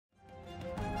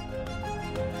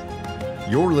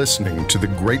You're listening to The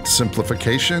Great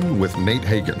Simplification with Nate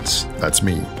Hagans. That's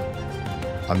me.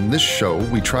 On this show,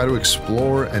 we try to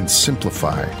explore and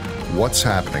simplify what's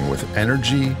happening with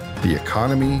energy, the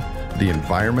economy, the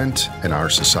environment, and our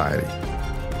society.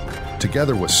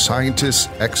 Together with scientists,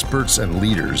 experts, and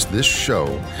leaders, this show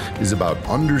is about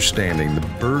understanding the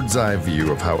bird's eye view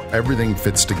of how everything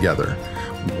fits together,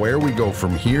 where we go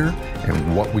from here,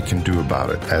 and what we can do about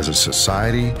it as a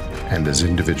society and as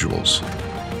individuals.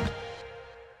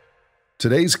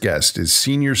 Today's guest is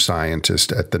Senior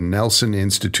Scientist at the Nelson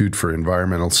Institute for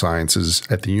Environmental Sciences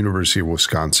at the University of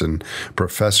Wisconsin,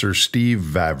 Professor Steve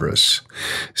Vavrus.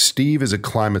 Steve is a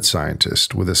climate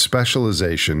scientist with a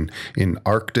specialization in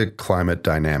Arctic climate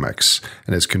dynamics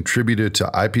and has contributed to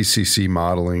IPCC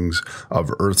modelings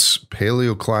of Earth's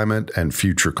paleoclimate and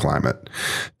future climate.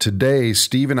 Today,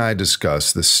 Steve and I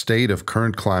discuss the state of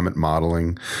current climate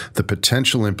modeling, the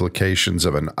potential implications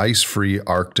of an ice-free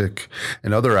Arctic,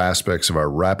 and other aspects of our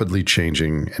rapidly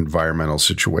changing environmental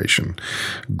situation.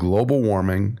 Global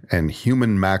warming and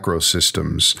human macro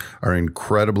systems are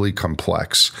incredibly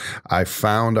complex. I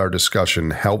found our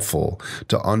discussion helpful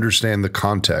to understand the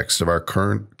context of our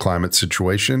current climate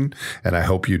situation, and I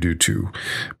hope you do too.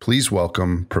 Please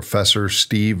welcome Professor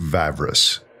Steve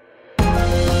Vavrus.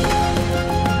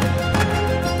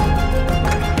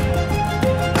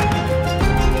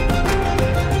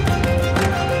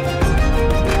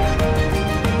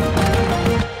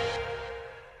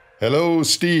 Hello,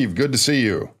 Steve. Good to see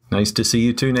you. Nice to see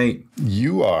you too, Nate.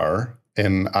 You are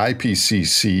an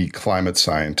IPCC climate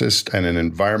scientist and an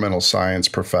environmental science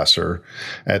professor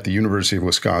at the University of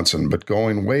Wisconsin. But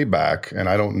going way back, and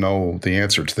I don't know the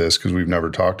answer to this because we've never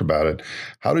talked about it,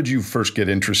 how did you first get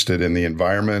interested in the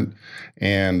environment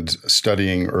and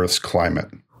studying Earth's climate?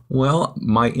 Well,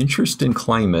 my interest in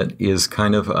climate is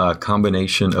kind of a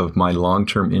combination of my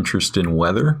long-term interest in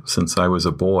weather since I was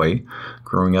a boy,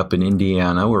 growing up in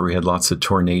Indiana where we had lots of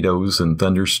tornadoes and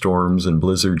thunderstorms and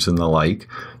blizzards and the like.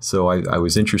 So I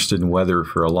was interested in weather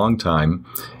for a long time.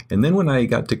 And then when I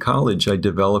got to college, I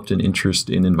developed an interest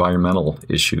in environmental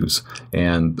issues.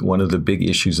 And one of the big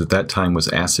issues at that time was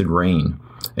acid rain.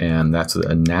 And that's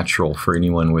a natural for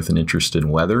anyone with an interest in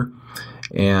weather.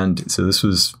 And so this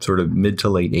was sort of mid to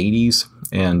late 80s.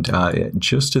 And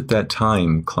just at that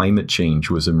time, climate change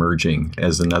was emerging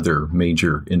as another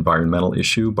major environmental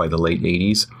issue by the late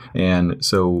 80s. And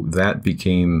so that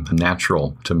became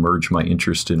natural to merge my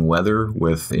interest in weather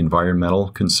with environmental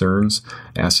concerns,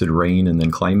 acid rain, and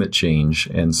then climate change.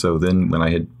 And so then when I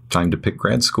had time to pick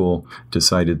grad school,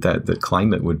 decided that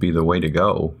climate would be the way to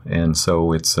go. And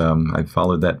so it's I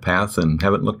followed that path and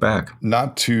haven't looked back.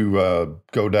 Not to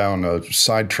go down a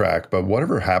sidetrack, but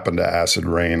whatever happened to acid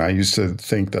rain? I used to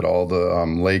think that all the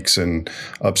lakes in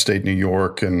upstate New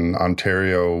York and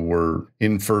Ontario were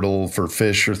infertile for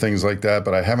fish or things like that,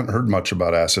 but I haven't heard much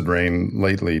about acid rain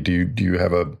lately. Do you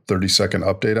have a 30-second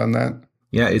update on that?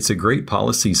 Yeah, it's a great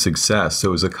policy success. So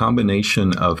it was a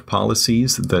combination of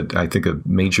policies that I think a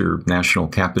major national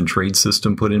cap and trade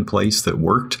system put in place that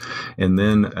worked. And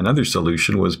then another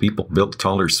solution was people built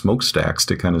taller smokestacks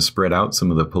to kind of spread out some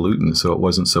of the pollutants so it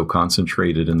wasn't so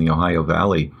concentrated in the Ohio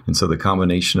Valley. And so the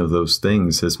combination of those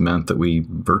things has meant that we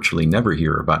virtually never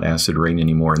hear about acid rain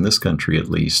anymore in this country, at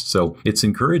least. So it's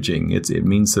encouraging. It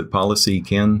means that policy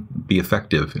can be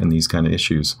effective in these kind of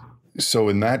issues. So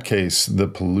in that case, the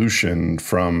pollution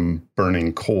from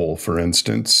burning coal, for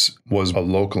instance, was a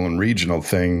local and regional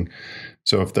thing.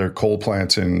 So if there are coal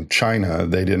plants in China,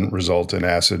 they didn't result in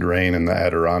acid rain in the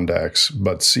Adirondacks.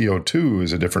 But CO2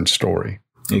 is a different story.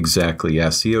 Exactly. Yeah.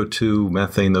 CO2,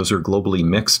 methane, those are globally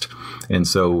mixed. And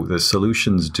so the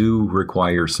solutions do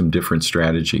require some different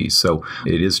strategies. So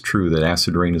it is true that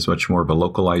acid rain is much more of a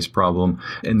localized problem.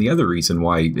 And the other reason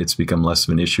why it's become less of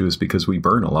an issue is because we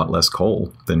burn a lot less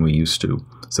coal than we used to.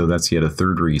 So that's yet a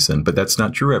third reason. But that's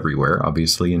not true everywhere.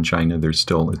 Obviously, in China, it's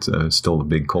still a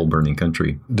big coal burning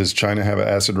country. Does China have an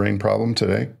acid rain problem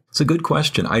today? It's a good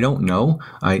question. I don't know.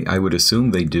 I would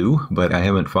assume they do, but I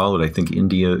haven't followed. I think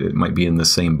India might be in the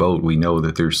same boat. We know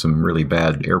that there's some really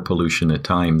bad air pollution at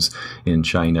times in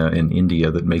China and India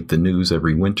that make the news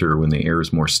every winter when the air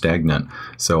is more stagnant.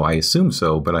 So I assume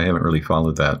so, but I haven't really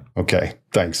followed that. Okay,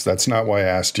 thanks. That's not why I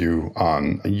asked you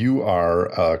on. You are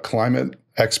a climate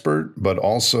expert, but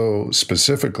also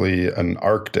specifically an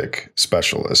Arctic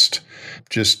specialist.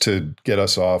 Just to get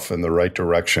us off in the right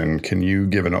direction, can you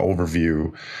give an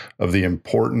overview of the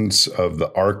importance of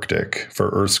the Arctic for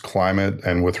Earth's climate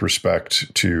and with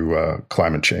respect to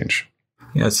climate change?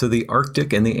 Yeah, so the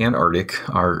Arctic and the Antarctic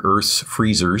are Earth's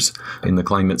freezers in the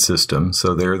climate system.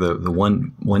 So they're the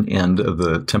one end of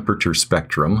the temperature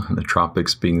spectrum, the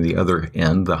tropics being the other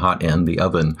end, the hot end, the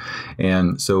oven.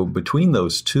 And so between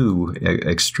those two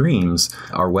extremes,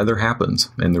 our weather happens.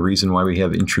 And the reason why we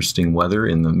have interesting weather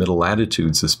in the middle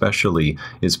latitudes especially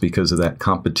is because of that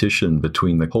competition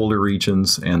between the colder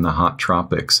regions and the hot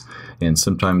tropics. And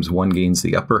sometimes one gains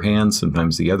the upper hand,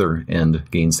 sometimes the other end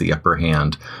gains the upper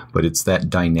hand. But it's that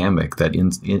dynamic, that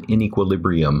in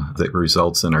equilibrium that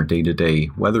results in our day-to-day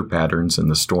weather patterns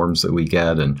and the storms that we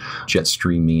get and jet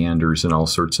stream meanders and all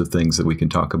sorts of things that we can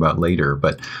talk about later.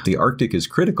 But the Arctic is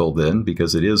critical then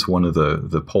because it is one of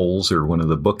the poles or one of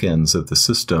the bookends of the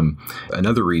system.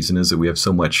 Another reason is that we have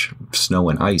so much snow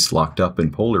and ice locked up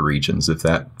in polar regions. If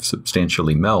that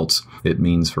substantially melts, it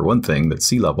means, for one thing, that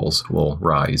sea levels will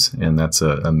rise. And that's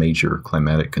a major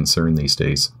climatic concern these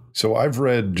days. So I've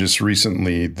read just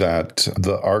recently that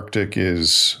the Arctic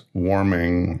is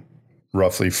warming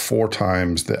roughly 4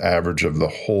 times the average of the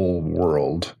whole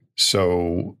world.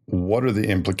 So what are the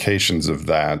implications of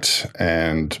that?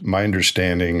 And my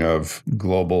understanding of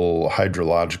global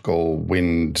hydrological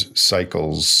wind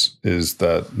cycles is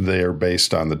that they are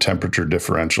based on the temperature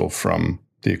differential from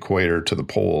the equator to the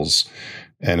poles.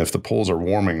 And if the poles are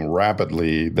warming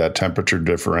rapidly, that temperature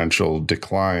differential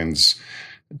declines.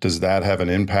 Does that have an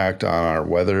impact on our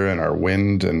weather and our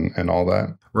wind and all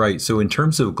that? Right. So in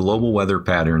terms of global weather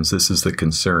patterns, this is the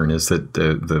concern, is that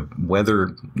the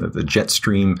weather, the jet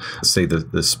stream, say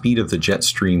the speed of the jet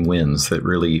stream winds that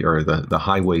really are the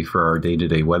highway for our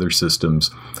day-to-day weather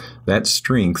systems, that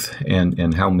strength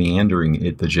and how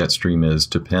meandering the jet stream is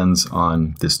depends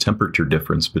on this temperature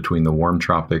difference between the warm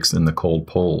tropics and the cold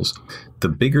poles. The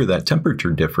bigger that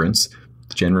temperature difference,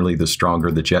 generally the stronger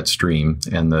the jet stream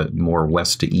and the more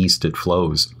west to east it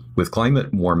flows. With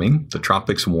climate warming, the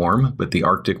tropics warm, but the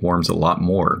Arctic warms a lot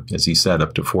more, as he said,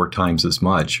 up to 4 times as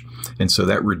much. And so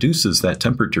that reduces that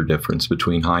temperature difference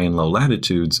between high and low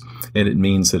latitudes, and it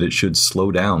means that it should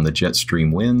slow down the jet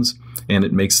stream winds, and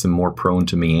it makes them more prone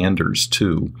to meanders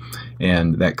too.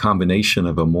 And that combination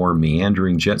of a more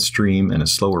meandering jet stream and a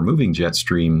slower moving jet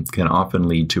stream can often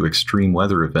lead to extreme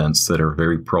weather events that are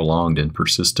very prolonged and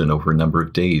persistent over a number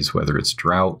of days, whether it's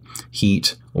drought,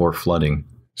 heat, or flooding.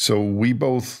 So we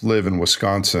both live in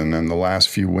Wisconsin, and the last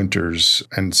few winters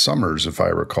and summers, if I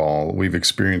recall, we've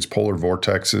experienced polar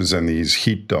vortexes and these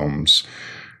heat domes.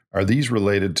 Are these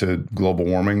related to global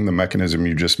warming, the mechanism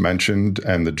you just mentioned,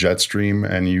 and the jet stream?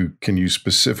 And can you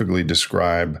specifically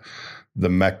describe the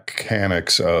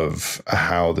mechanics of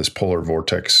how this polar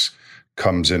vortex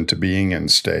comes into being and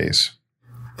stays?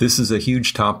 This is a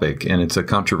huge topic, and it's a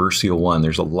controversial one.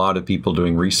 There's a lot of people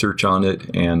doing research on it,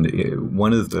 and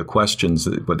one of the questions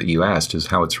that you asked is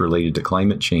how it's related to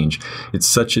climate change. It's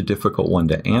such a difficult one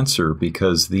to answer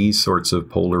because these sorts of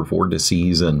polar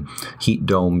vortices and heat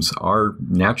domes are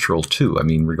natural too. I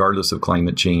mean, regardless of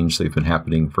climate change, they've been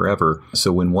happening forever.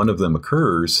 So when one of them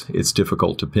occurs, it's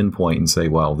difficult to pinpoint and say,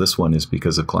 well, this one is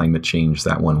because of climate change,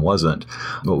 that one wasn't.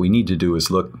 What we need to do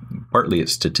is look partly at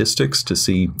statistics to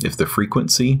see if the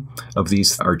frequency of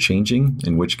these are changing,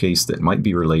 in which case that might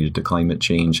be related to climate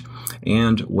change,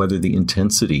 and whether the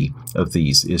intensity of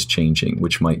these is changing,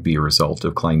 which might be a result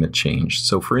of climate change.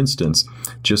 So for instance,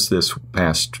 just this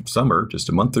past summer, just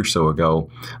a month or so ago,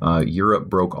 Europe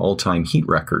broke all-time heat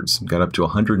records, got up to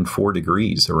 104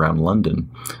 degrees around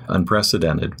London,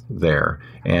 unprecedented there.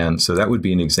 And so that would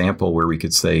be an example where we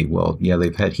could say, well, yeah,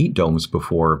 they've had heat domes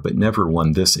before, but never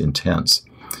one this intense.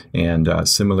 And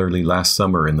similarly, last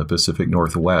summer in the Pacific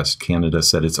Northwest, Canada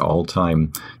set its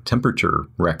all-time temperature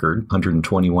record,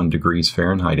 121 degrees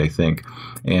Fahrenheit, I think.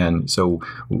 And so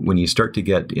when you start to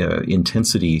get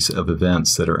intensities of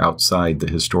events that are outside the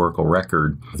historical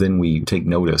record, then we take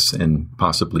notice and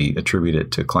possibly attribute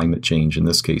it to climate change, in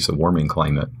this case, a warming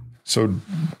climate. So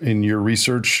in your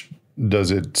research,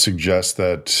 does it suggest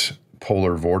that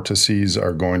polar vortices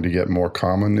are going to get more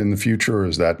common in the future, or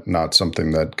is that not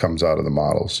something that comes out of the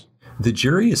models? The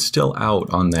jury is still out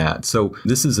on that. So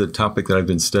this is a topic that I've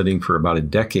been studying for about a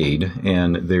decade,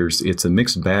 and it's a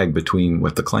mixed bag between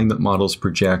what the climate models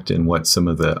project and what some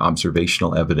of the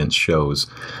observational evidence shows.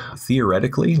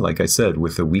 Theoretically, like I said,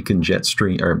 with the weakened jet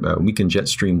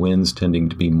stream winds tending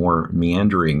to be more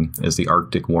meandering as the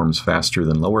Arctic warms faster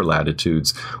than lower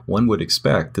latitudes, one would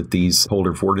expect that these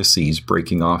polar vortices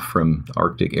breaking off from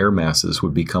Arctic air masses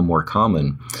would become more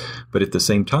common. But at the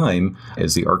same time,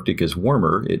 as the Arctic is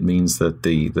warmer, it means means that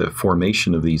the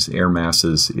formation of these air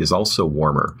masses is also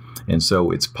warmer. And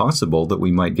so it's possible that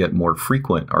we might get more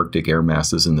frequent Arctic air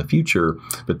masses in the future,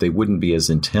 but they wouldn't be as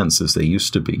intense as they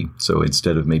used to be. So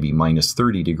instead of maybe minus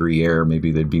 30 degree air,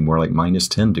 maybe they'd be more like minus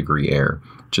 10 degree air,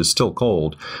 which is still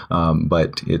cold,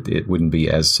 but it wouldn't be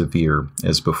as severe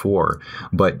as before.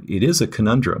 But it is a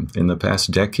conundrum. In the past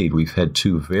decade, we've had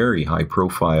two very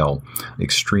high-profile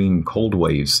extreme cold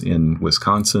waves in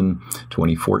Wisconsin,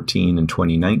 2014 and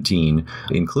 2019,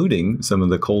 including some of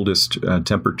the coldest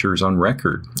temperatures on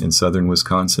record in southern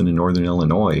Wisconsin and northern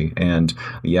Illinois, and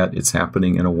yet it's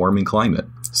happening in a warming climate.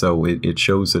 So it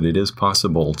shows that it is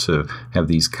possible to have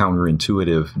these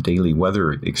counterintuitive daily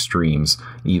weather extremes,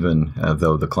 even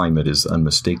though the climate is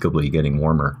unmistakably getting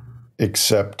warmer.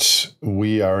 Except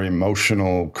we are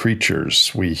emotional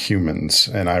creatures, we humans.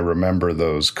 And I remember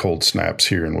those cold snaps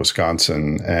here in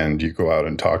Wisconsin, and you go out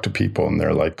and talk to people and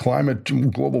they're like,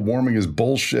 global warming is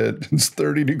bullshit. It's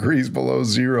 30 degrees below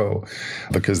zero,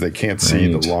 because they can't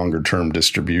see the longer term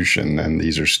distribution. And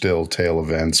these are still tail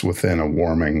events within a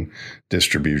warming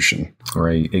distribution.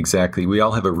 Right, exactly. We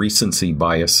all have a recency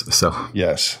bias. So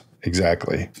yes.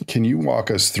 Exactly. Can you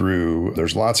walk us through,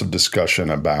 there's lots of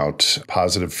discussion about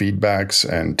positive feedbacks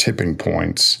and tipping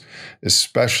points,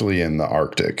 especially in the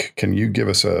Arctic. Can you give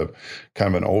us a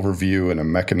kind of an overview and a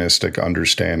mechanistic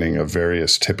understanding of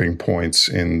various tipping points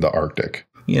in the Arctic?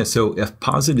 Yeah, so if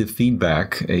positive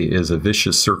feedback is a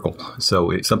vicious circle.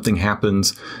 So if something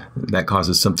happens, that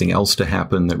causes something else to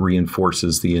happen that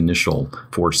reinforces the initial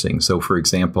forcing. So for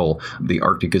example, the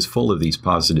Arctic is full of these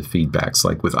positive feedbacks,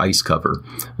 like with ice cover.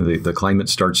 The climate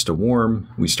starts to warm,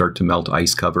 we start to melt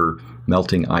ice cover.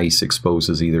 Melting ice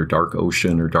exposes either dark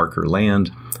ocean or darker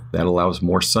land. That allows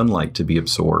more sunlight to be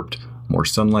absorbed. More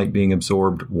sunlight being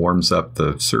absorbed warms up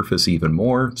the surface even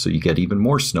more, so you get even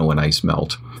more snow and ice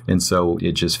melt. And so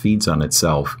it just feeds on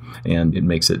itself, and it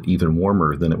makes it even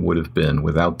warmer than it would have been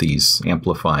without these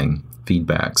amplifying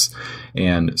feedbacks.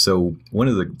 And so one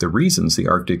of the reasons the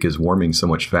Arctic is warming so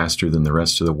much faster than the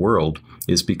rest of the world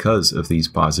is because of these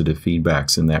positive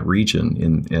feedbacks in that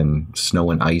region. And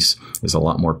snow and ice is a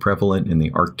lot more prevalent in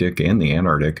the Arctic and the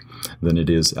Antarctic than it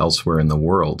is elsewhere in the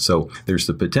world. So there's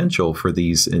the potential for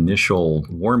these initial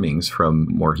warmings from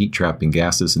more heat-trapping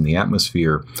gases in the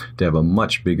atmosphere to have a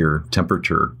much bigger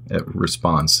temperature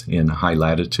response in high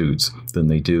latitudes than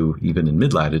they do even in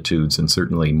mid-latitudes, and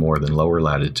certainly more than lower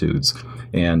latitudes.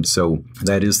 And so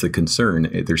that is the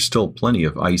concern. There's still plenty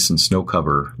of ice and snow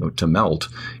cover to melt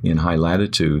in high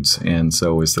latitudes. And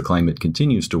so as the climate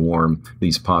continues to warm,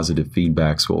 these positive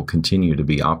feedbacks will continue to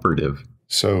be operative.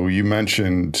 So you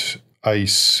mentioned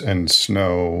ice and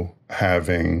snow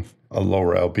having a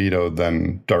lower albedo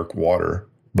than dark water.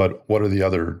 But what are the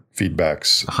other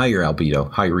feedbacks? Higher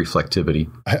albedo, high reflectivity.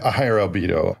 A higher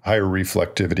albedo, higher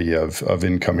reflectivity of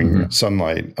incoming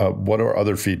sunlight. What are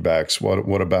other feedbacks?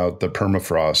 What about the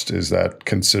permafrost? Is that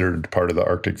considered part of the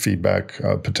Arctic feedback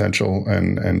potential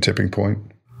and tipping point?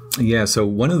 Yeah, so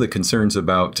one of the concerns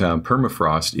about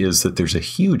permafrost is that there's a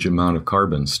huge amount of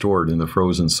carbon stored in the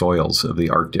frozen soils of the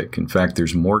Arctic. In fact,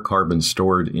 there's more carbon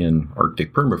stored in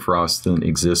Arctic permafrost than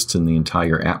exists in the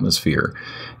entire atmosphere.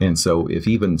 And so if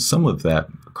even some of that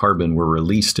carbon were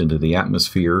released into the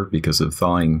atmosphere because of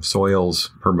thawing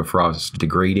soils, permafrost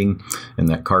degrading, and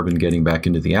that carbon getting back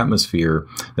into the atmosphere,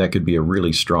 that could be a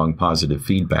really strong positive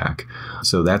feedback.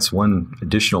 So that's one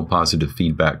additional positive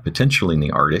feedback potentially in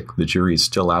the Arctic. The jury is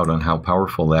still out on how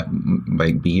powerful that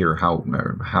might be, or how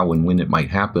and when it might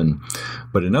happen.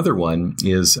 But another one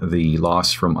is the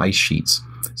loss from ice sheets.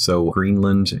 So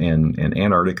Greenland and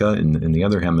Antarctica in the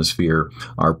other hemisphere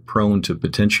are prone to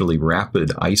potentially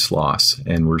rapid ice loss.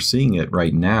 And we're seeing it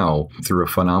right now through a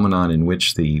phenomenon in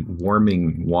which the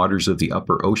warming waters of the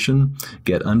upper ocean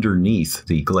get underneath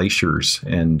the glaciers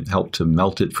and help to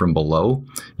melt it from below.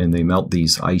 And they melt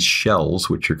these ice shells,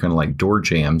 which are kind of like door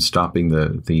jams, stopping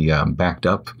the backed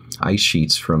up ice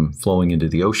sheets from flowing into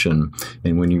the ocean.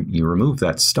 And when you remove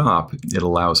that stop, it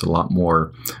allows a lot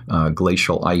more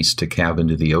glacial ice to calve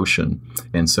into the ocean.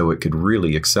 And so it could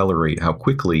really accelerate how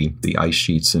quickly the ice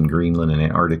sheets in Greenland and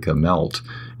Antarctica melt.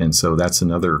 And so that's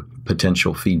another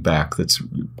potential feedback that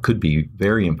could be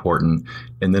very important.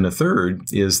 And then a third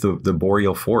is the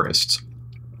boreal forests.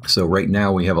 So right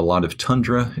now we have a lot of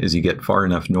tundra. As you get far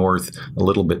enough north, a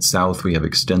little bit south, we have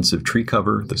extensive tree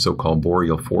cover, the so-called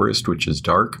boreal forest, which is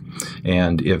dark.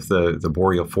 And if the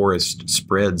boreal forest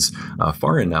spreads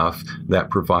far enough, that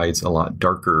provides a lot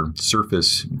darker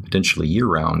surface, potentially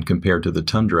year-round, compared to the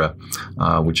tundra,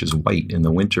 which is white in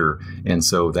the winter. And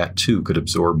so that too could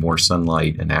absorb more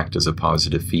sunlight and act as a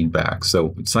positive feedback.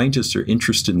 So scientists are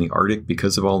interested in the Arctic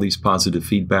because of all these positive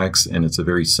feedbacks, and it's a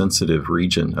very sensitive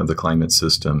region of the climate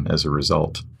system as a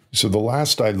result. So the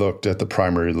last I looked at the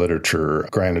primary literature,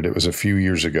 granted it was a few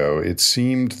years ago, it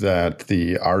seemed that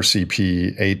the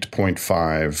RCP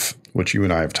 8.5, which you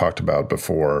and I have talked about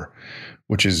before,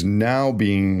 which is now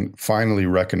being finally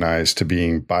recognized to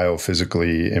being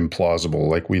biophysically implausible,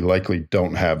 like we likely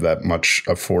don't have that much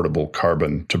affordable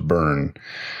carbon to burn,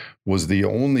 was the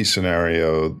only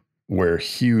scenario where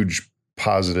huge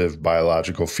positive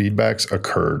biological feedbacks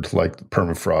occurred, like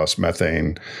permafrost,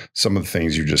 methane, some of the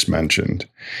things you just mentioned.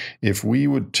 If we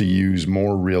were to use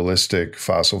more realistic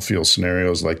fossil fuel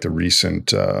scenarios like the recent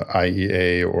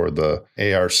IEA or the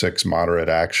AR6 moderate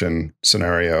action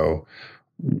scenario,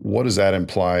 what does that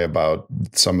imply about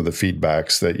some of the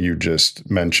feedbacks that you just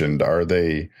mentioned? Are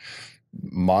they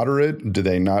moderate? Do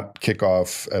they not kick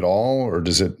off at all? Or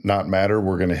does it not matter?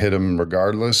 We're going to hit them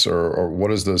regardless? Or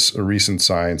what is this recent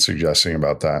science suggesting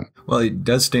about that? Well, it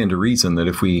does stand to reason that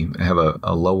if we have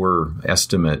a lower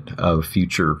estimate of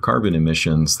future carbon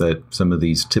emissions, that some of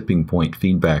these tipping point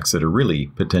feedbacks that are really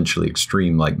potentially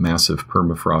extreme, like massive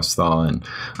permafrost thaw and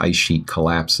ice sheet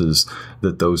collapses,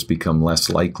 that those become less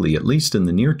likely, at least in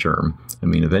the near term. I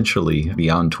mean, eventually,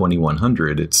 beyond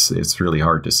 2100, it's really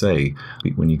hard to say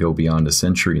when you go beyond a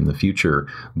century in the future.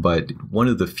 But one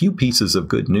of the few pieces of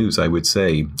good news, I would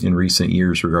say, in recent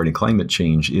years regarding climate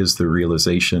change is the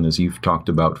realization, as you've talked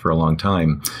about for a long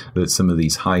time, that some of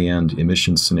these high-end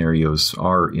emission scenarios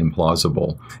are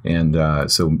implausible.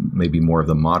 And so maybe more of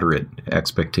the moderate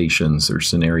expectations or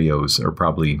scenarios are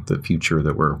probably the future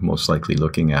that we're most likely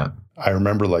looking at. I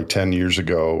remember like 10 years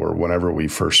ago or whenever we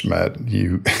first met,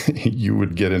 you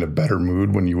would get in a better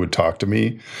mood when you would talk to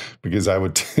me because I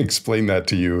would explain that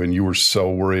to you, and you were so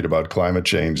worried about climate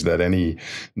change that any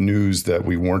news that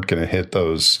we weren't going to hit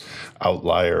those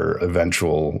outlier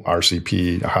eventual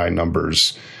RCP high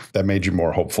numbers, that made you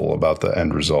more hopeful about the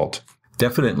end result.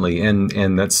 Definitely.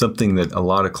 And that's something that a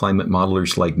lot of climate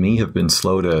modelers like me have been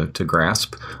slow to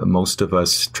grasp. Most of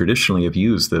us traditionally have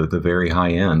used the very high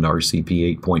end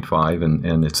RCP 8.5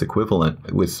 and its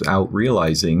equivalent without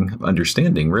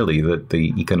understanding really that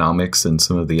the economics and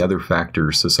some of the other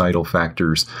factors, societal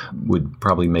factors, would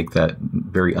probably make that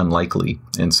very unlikely.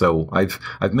 And so I've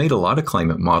made a lot of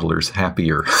climate modelers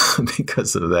happier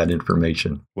because of that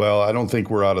information. Well, I don't think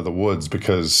we're out of the woods,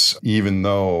 because even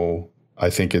though I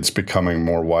think it's becoming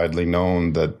more widely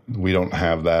known that we don't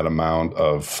have that amount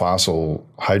of fossil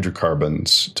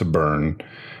hydrocarbons to burn,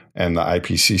 and the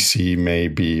IPCC may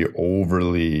be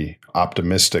overly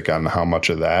optimistic on how much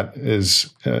of that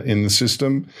is in the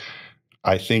system.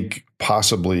 I think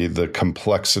possibly the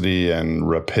complexity and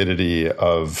rapidity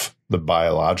of the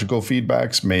biological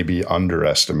feedbacks may be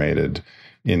underestimated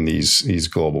in these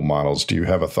global models. Do you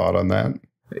have a thought on that?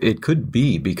 It could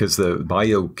be, because the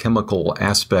biochemical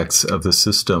aspects of the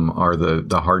system are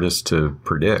the hardest to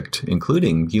predict,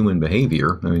 including human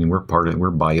behavior. I mean, we're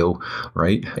bio,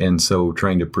 right? And so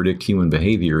trying to predict human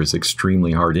behavior is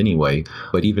extremely hard anyway.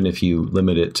 But even if you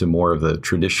limit it to more of the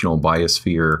traditional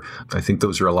biosphere, I think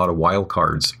those are a lot of wild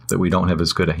cards that we don't have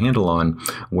as good a handle on.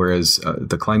 Whereas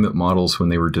the climate models, when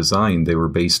they were designed, they were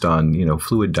based on,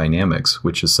 fluid dynamics,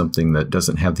 which is something that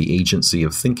doesn't have the agency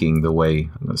of thinking the way,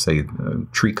 let's say,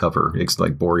 tree cover,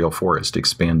 like boreal forest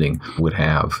expanding, would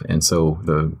have. And so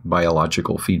the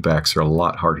biological feedbacks are a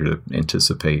lot harder to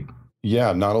anticipate.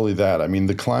 Yeah, not only that, I mean,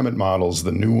 the climate models,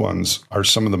 the new ones, are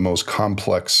some of the most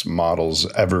complex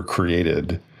models ever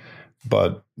created.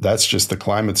 But that's just the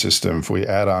climate system. If we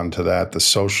add on to that the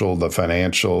social, the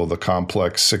financial, the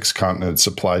complex 6-continent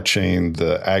supply chain,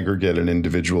 the aggregate and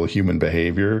individual human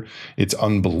behavior, it's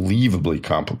unbelievably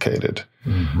complicated.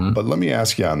 Mm-hmm. But let me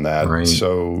ask you on that. Right.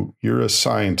 So you're a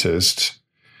scientist,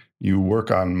 you work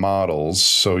on models,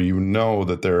 so you know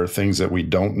that there are things that we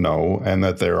don't know and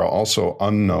that there are also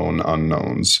unknown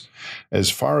unknowns. As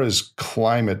far as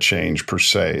climate change per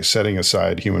se, setting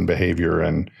aside human behavior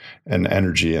and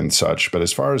energy and such, but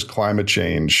as far as climate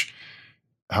change,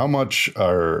 how much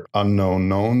are unknown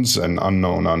knowns and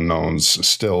unknown unknowns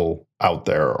still out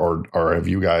there, or have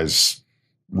you guys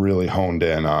really honed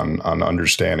in on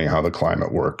understanding how the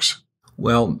climate works?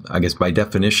 Well, I guess by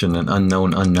definition, an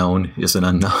unknown unknown is an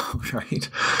unknown, right?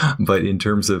 But in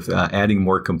terms of adding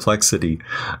more complexity,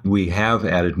 we have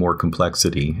added more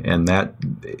complexity. And that,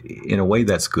 in a way,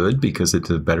 that's good because it's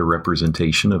a better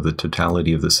representation of the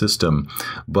totality of the system.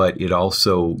 But it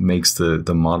also makes the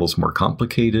models more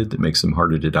complicated. It makes them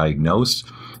harder to diagnose.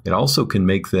 It also can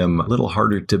make them a little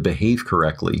harder to behave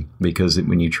correctly because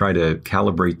when you try to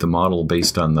calibrate the model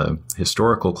based on the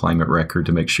historical climate record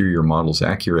to make sure your model's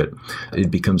accurate, it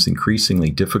becomes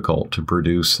increasingly difficult to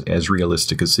produce as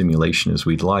realistic a simulation as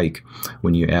we'd like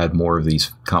when you add more of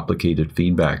these complicated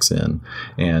feedbacks in.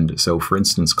 And so, for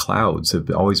instance, clouds have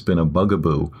always been a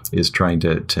bugaboo, is trying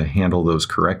to handle those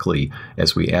correctly.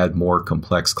 As we add more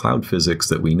complex cloud physics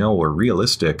that we know are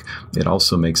realistic, it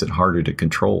also makes it harder to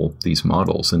control these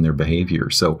models and their behavior.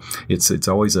 So it's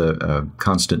always a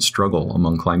constant struggle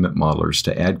among climate modelers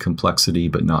to add complexity,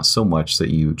 but not so much that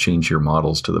you change your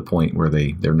models to the point where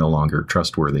they're no longer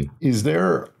trustworthy. Is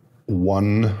there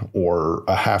one or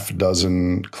a half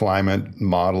dozen climate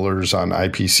modelers on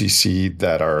IPCC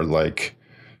that are like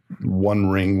one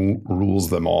ring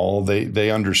rules them all?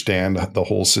 They understand the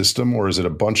whole system, or is it a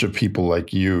bunch of people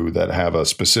like you that have a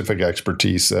specific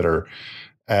expertise that are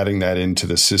adding that into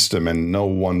the system and no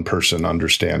one person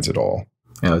understands it all?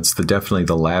 It's definitely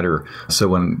the latter. So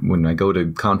when I go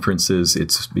to conferences,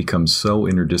 it's become so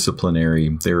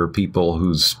interdisciplinary. There are people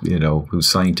whose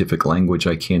scientific language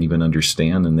I can't even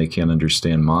understand, and they can't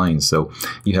understand mine. So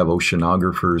you have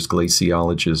oceanographers,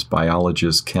 glaciologists,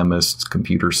 biologists, chemists,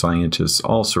 computer scientists,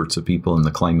 all sorts of people in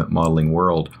the climate modeling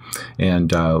world.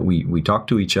 And we talk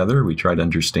to each other. We try to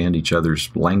understand each other's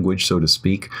language, so to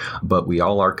speak, but we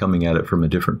all are coming at it from a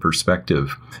different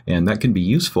perspective. And that can be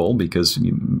useful because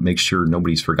you make sure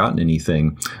nobody's forgotten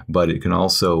anything, but it can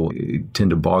also tend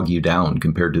to bog you down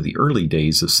compared to the early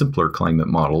days of simpler climate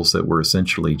models that were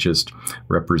essentially just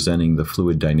representing the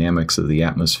fluid dynamics of the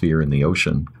atmosphere and the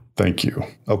ocean. Thank you.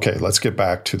 Okay, let's get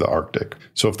back to the Arctic.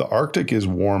 So if the Arctic is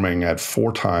warming at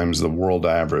 4 times the world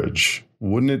average,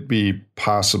 wouldn't it be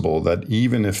possible that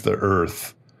even if the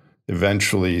Earth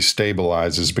eventually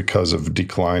stabilizes because of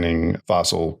declining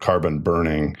fossil carbon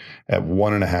burning at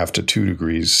 1.5 to 2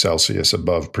 degrees Celsius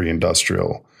above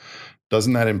pre-industrial,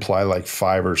 doesn't that imply like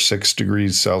 5 or 6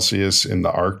 degrees Celsius in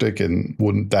the Arctic? And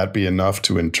wouldn't that be enough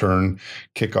to in turn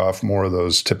kick off more of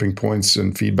those tipping points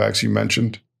and feedbacks you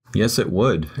mentioned? Yes, it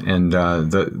would. And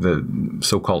the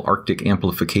so-called Arctic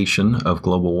amplification of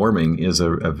global warming is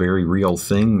a very real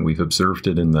thing. We've observed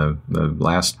it in the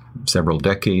last several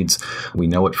decades. We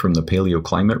know it from the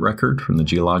paleoclimate record, from the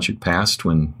geologic past,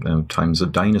 when times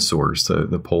of dinosaurs,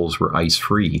 the poles were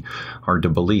ice-free. Hard to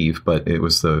believe, but it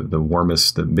was the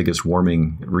warmest, the biggest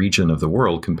warming region of the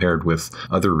world compared with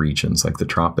other regions like the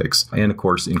tropics. And of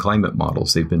course, in climate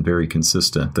models, they've been very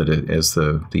consistent that as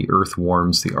the Earth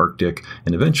warms, the Arctic,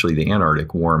 and eventually the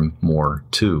Antarctic warm more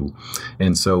too.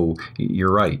 And so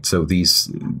you're right. So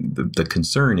the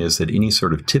concern is that any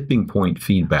sort of tipping point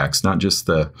feedbacks, not just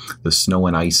the snow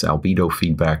and ice albedo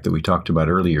feedback that we talked about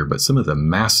earlier, but some of the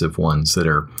massive ones that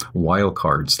are wild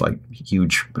cards, like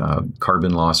huge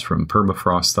carbon loss from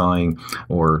permafrost thawing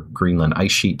or Greenland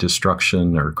ice sheet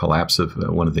destruction or collapse of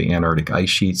one of the Antarctic ice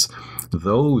sheets,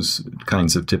 those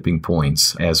kinds of tipping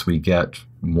points as we get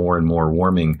more and more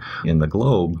warming in the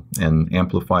globe and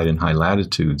amplified in high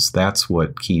latitudes, that's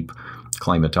what keep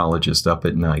climatologists up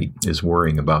at night, is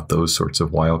worrying about those sorts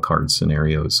of wildcard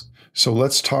scenarios. So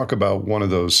let's talk about one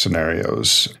of those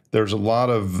scenarios. There's a lot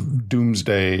of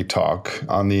doomsday talk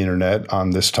on the internet on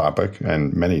this topic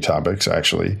and many topics,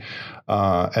 actually.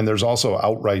 And there's also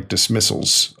outright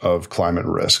dismissals of climate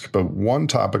risk. But one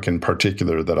topic in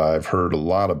particular that I've heard a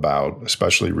lot about,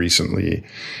 especially recently,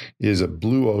 is a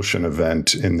blue ocean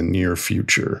event in the near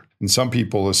future. And some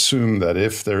people assume that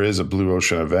if there is a blue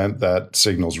ocean event, that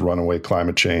signals runaway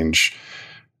climate change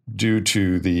due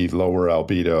to the lower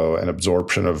albedo and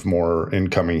absorption of more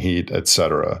incoming heat, et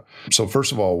cetera. So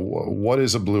first of all, what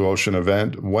is a blue ocean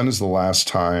event? When is the last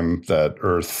time that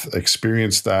Earth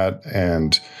experienced that?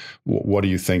 And what do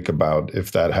you think about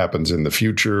if that happens in the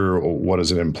future? Or what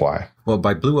does it imply? Well,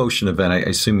 by blue ocean event, I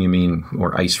assume you mean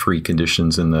more ice-free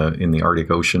conditions in the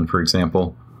Arctic Ocean, for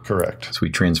example? Correct. So we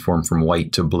transform from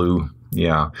white to blue.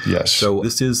 Yeah. Yes. So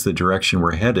this is the direction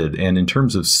we're headed. And in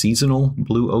terms of seasonal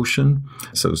blue ocean,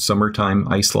 so summertime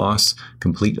ice loss,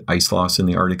 complete ice loss in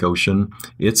the Arctic Ocean,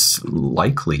 it's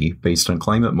likely, based on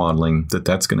climate modeling, that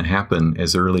that's going to happen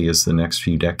as early as the next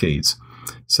few decades.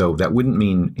 So that wouldn't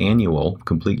mean annual,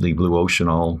 completely blue ocean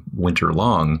all winter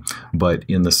long, but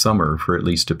in the summer for at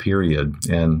least a period.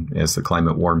 And as the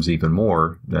climate warms even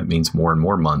more, that means more and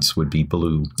more months would be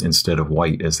blue instead of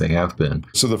white as they have been.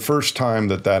 So the first time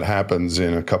that happens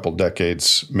in a couple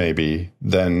decades, maybe,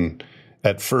 then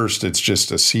at first it's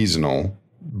just a seasonal,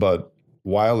 but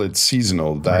while it's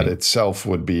seasonal, that itself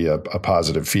would be a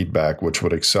positive feedback, which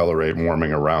would accelerate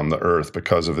warming around the Earth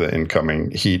because of the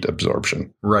incoming heat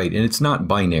absorption. Right. And it's not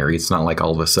binary. It's not like all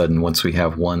of a sudden, once we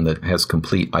have one that has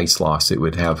complete ice loss, it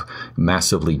would have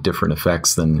massively different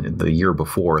effects than the year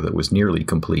before that was nearly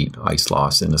complete ice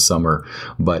loss in the summer.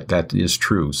 But that is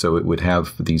true. So it would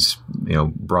have these,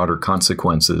 broader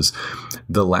consequences.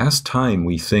 The last time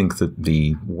we think that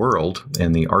the world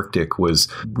and the Arctic was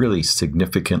really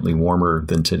significantly warmer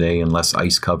than today, and less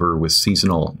ice cover with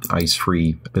seasonal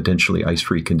potentially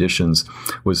ice-free conditions,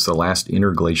 was the last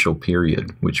interglacial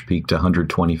period, which peaked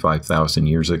 125,000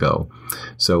 years ago.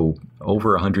 So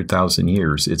over 100,000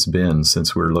 years it's been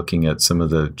since we're looking at some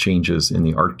of the changes in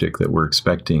the Arctic that we're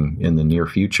expecting in the near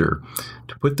future.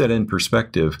 To put that in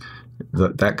perspective,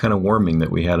 that kind of warming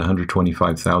that we had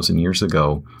 125,000 years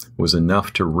ago was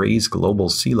enough to raise global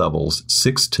sea levels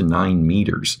 6 to 9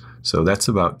 meters. So that's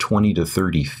about 20 to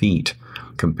 30 feet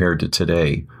compared to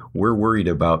today. We're worried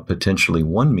about potentially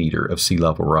 1 meter of sea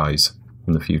level rise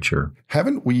in the future.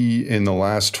 Haven't we, in the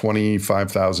last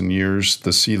 25,000 years,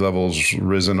 the sea level's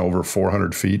risen over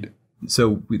 400 feet?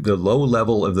 So the low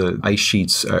level of the ice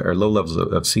sheets, or low levels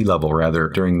of sea level, rather,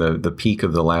 during the peak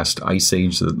of the last ice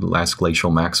age, the last glacial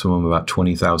maximum about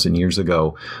 20,000 years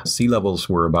ago, sea levels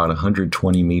were about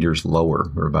 120 meters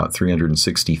lower, or about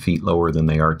 360 feet lower than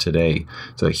they are today.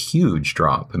 It's a huge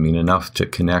drop. I mean, enough to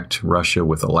connect Russia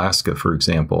with Alaska, for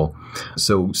example.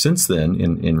 So since then,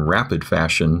 in rapid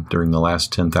fashion, during the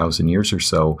last 10,000 years or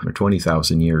so, or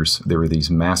 20,000 years, there were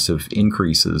these massive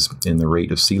increases in the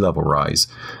rate of sea level rise.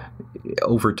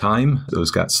 Over time,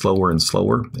 those got slower and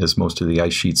slower as most of the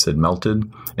ice sheets had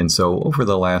melted. And so over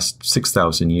the last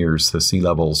 6,000 years, the sea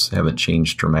levels haven't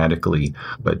changed dramatically.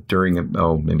 But during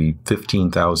maybe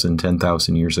 15,000,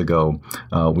 10,000 years ago,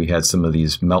 we had some of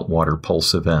these meltwater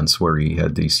pulse events where we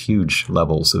had these huge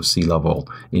levels of sea level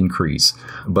increase.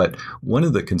 But one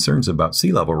of the concerns about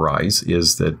sea level rise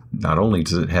is that not only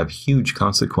does it have huge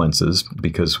consequences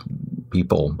because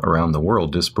people around the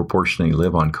world disproportionately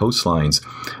live on coastlines,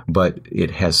 but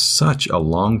it has such a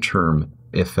long-term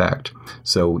effect.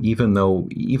 So even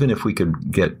if we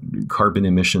could get carbon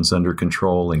emissions under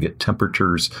control and get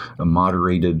temperatures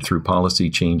moderated through policy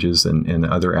changes and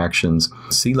other actions,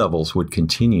 sea levels would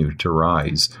continue to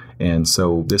rise. And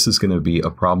so this is going to be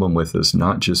a problem with us,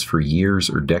 not just for years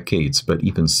or decades, but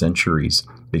even centuries,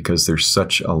 because there's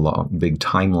such a big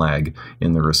time lag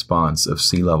in the response of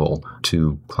sea level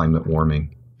to climate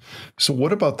warming. So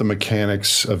what about the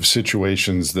mechanics of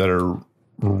situations that are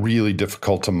really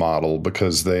difficult to model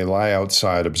because they lie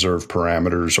outside observed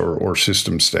parameters or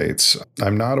system states?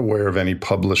 I'm not aware of any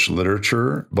published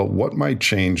literature, but what might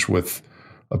change with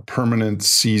a permanent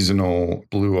seasonal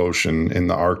blue ocean in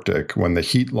the Arctic when the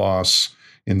heat loss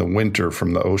in the winter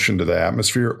from the ocean to the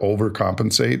atmosphere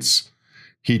overcompensates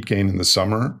heat gain in the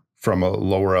summer from a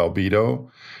lower albedo,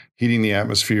 heating the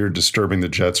atmosphere, disturbing the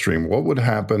jet stream? What would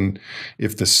happen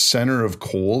if the center of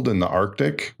cold in the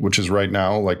Arctic, which is right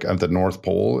now like at the North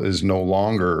Pole, is no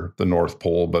longer the North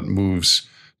Pole, but moves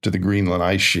to the Greenland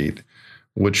ice sheet,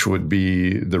 which would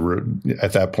be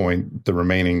at that point, the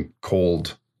remaining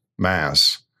cold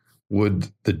mass?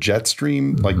 Would the jet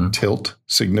stream tilt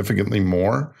significantly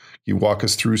more? You walk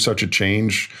us through such a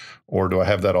change, or do I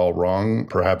have that all wrong?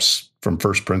 Perhaps from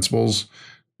first principles,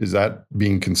 is that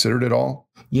being considered at all?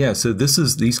 Yeah, so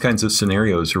these kinds of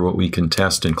scenarios are what we can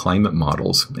test in climate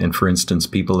models. And for instance,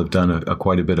 people have done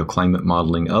quite a bit of climate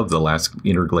modeling of the last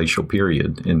interglacial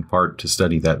period, in part to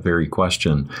study that very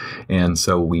question. And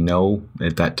so we know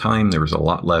at that time there was a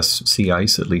lot less sea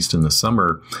ice, at least in the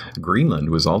summer. Greenland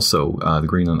was also, the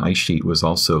Greenland ice sheet was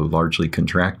also largely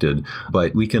contracted.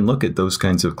 But we can look at those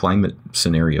kinds of climate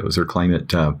scenarios or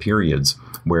climate periods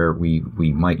where we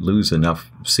might lose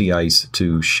enough sea ice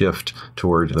to shift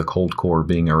toward the cold core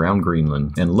being around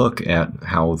Greenland and look at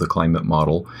how the climate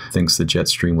model thinks the jet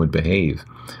stream would behave.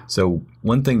 So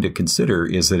one thing to consider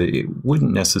is that it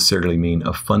wouldn't necessarily mean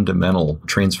a fundamental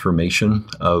transformation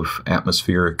of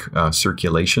atmospheric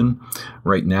circulation.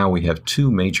 Right now we have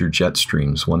two major jet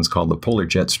streams. One's called the polar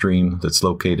jet stream that's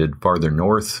located farther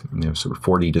north, sort of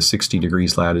 40 to 60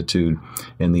 degrees latitude,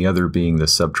 and the other being the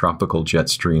subtropical jet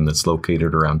stream that's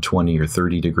located around 20 or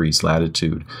 30 degrees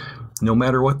latitude. No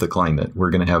matter what the climate, we're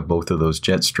going to have both of those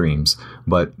jet streams,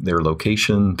 but their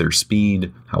location, their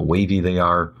speed, how wavy they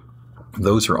are,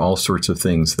 Those are all sorts of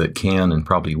things that can and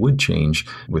probably would change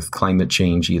with climate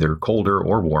change, either colder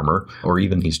or warmer, or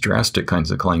even these drastic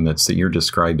kinds of climates that you're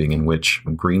describing in which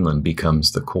Greenland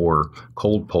becomes the core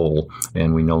cold pole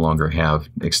and we no longer have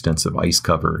extensive ice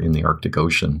cover in the Arctic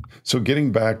Ocean. So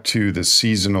getting back to the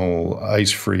seasonal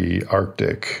ice-free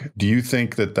Arctic, do you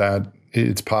think that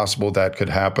it's possible that could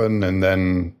happen and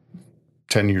then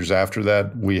 10 years after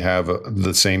that, we have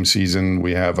the same season,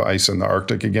 we have ice in the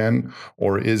Arctic again?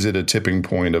 Or is it a tipping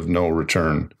point of no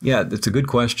return? Yeah, that's a good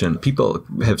question. People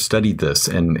have studied this,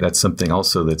 and that's something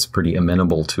also that's pretty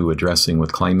amenable to addressing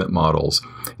with climate models.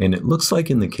 And it looks like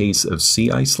in the case of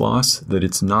sea ice loss that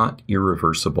it's not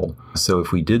irreversible. So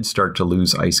if we did start to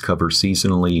lose ice cover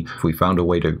seasonally, if we found a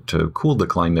way to cool the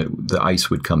climate, the ice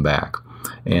would come back.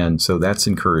 And so that's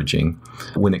encouraging.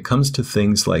 When it comes to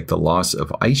things like the loss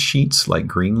of ice sheets like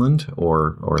Greenland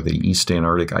or the East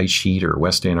Antarctic ice sheet or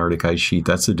West Antarctic ice sheet,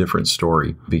 that's a different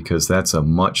story because that's a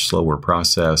much slower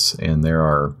process and there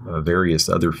are various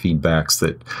other feedbacks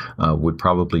that would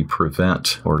probably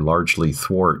prevent or largely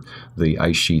thwart the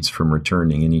ice sheets from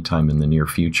returning anytime in the near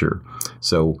future.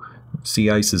 So sea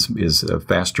ice is a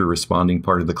faster responding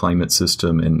part of the climate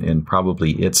system, and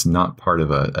probably it's not part of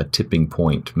a tipping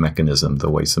point mechanism the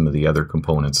way some of the other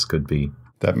components could be.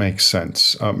 That makes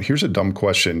sense. Here's a dumb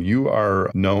question. You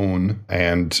are known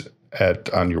and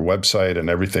on your website and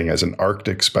everything as an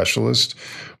Arctic specialist.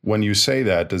 When you say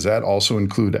that, does that also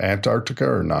include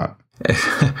Antarctica or not?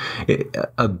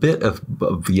 A bit of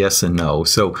yes and no.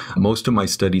 So most of my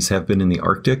studies have been in the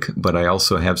Arctic, but I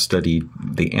also have studied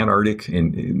the Antarctic.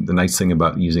 And the nice thing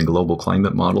about using global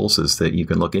climate models is that you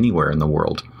can look anywhere in the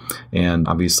world. And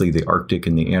obviously the Arctic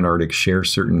and the Antarctic share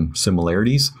certain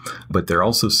similarities, but there are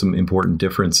also some important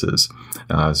differences.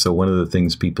 So one of the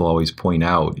things people always point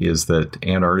out is that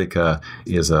Antarctica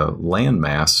is a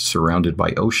landmass surrounded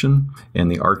by ocean,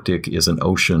 and the Arctic is an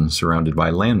ocean surrounded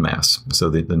by landmass. So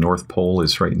the North Pole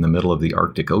is right in the middle of the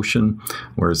Arctic Ocean,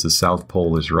 whereas the South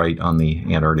Pole is right on the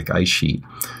Antarctic ice sheet.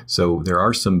 So there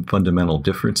are some fundamental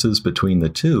differences between the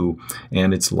two,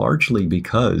 and it's largely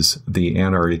because the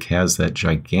Antarctic has that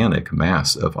gigantic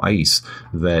mass of ice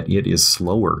that it is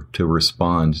slower to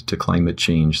respond to climate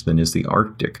change than is the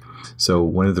Arctic. So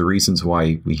one of the reasons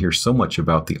why we hear so much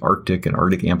about the Arctic and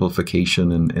Arctic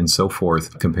amplification and so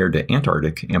forth compared to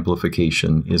Antarctic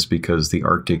amplification is because the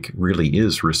Arctic really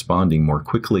is responding more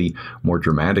quickly, more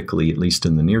dramatically, at least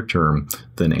in the near term,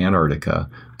 than Antarctica.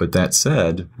 But that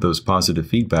said, those positive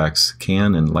feedbacks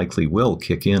can and likely will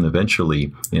kick in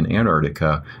eventually in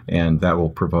Antarctica, and that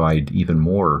will provide even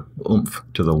more oomph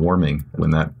to the warming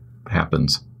when that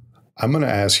happens. I'm going to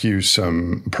ask you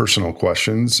some personal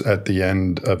questions at the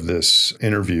end of this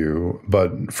interview,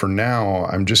 but for now,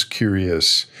 I'm just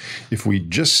curious if we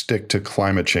just stick to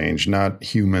climate change, not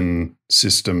human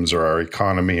systems or our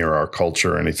economy or our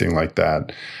culture or anything like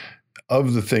that.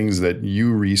 Of the things that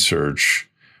you research,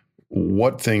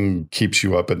 what thing keeps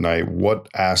you up at night? What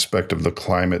aspect of the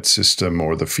climate system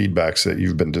or the feedbacks that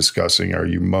you've been discussing are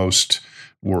you most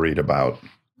worried about?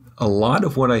 A lot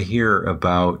of what I hear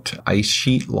about ice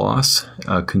sheet loss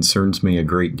concerns me a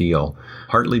great deal,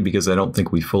 partly because I don't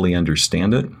think we fully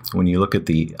understand it. When you look at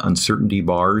the uncertainty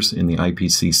bars in the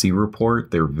IPCC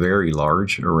report, they're very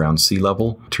large around sea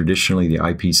level. Traditionally, the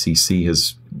IPCC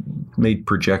has made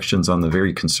projections on the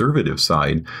very conservative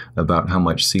side about how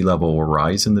much sea level will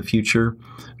rise in the future.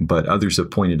 But others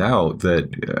have pointed out that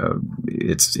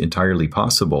it's entirely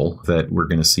possible that we're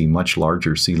going to see much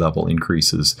larger sea level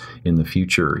increases in the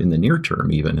future, in the near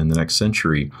term, even in the next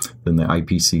century, than the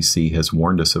IPCC has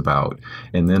warned us about.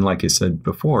 And then, like I said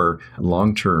before,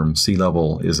 long-term sea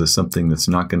level is something that's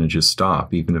not going to just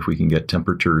stop. Even if we can get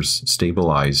temperatures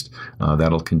stabilized,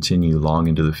 that'll continue long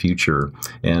into the future.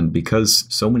 And because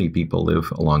so many people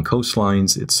live along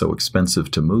coastlines, it's so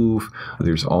expensive to move,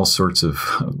 there's all sorts of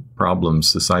problems,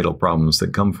 societal problems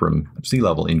that come from sea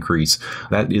level increase.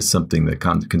 That is something that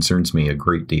concerns me a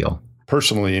great deal.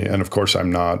 Personally, and of course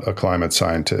I'm not a climate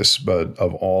scientist, but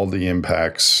of all the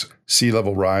impacts, sea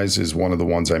level rise is one of the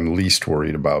ones I'm least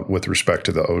worried about with respect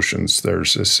to the oceans.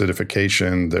 There's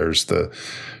acidification, there's the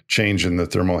change in the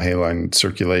thermohaline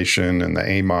circulation and the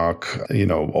AMOC,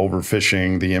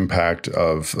 overfishing, the impact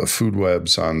of food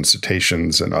webs on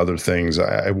cetaceans and other things.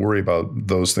 I worry about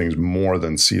those things more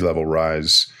than sea level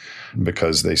rise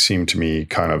because they seem to me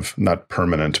kind of not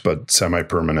permanent, but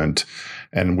semi-permanent.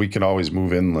 And we can always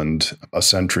move inland a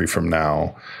century from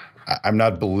now. I'm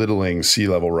not belittling sea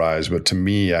level rise, but to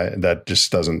me, that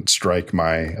just doesn't strike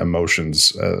my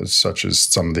emotions such as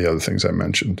some of the other things I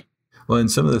mentioned. Well,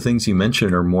 and some of the things you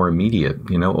mentioned are more immediate.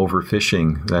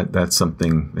 Overfishing, that's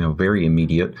something, very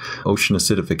immediate. Ocean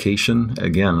acidification,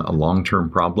 again, a long-term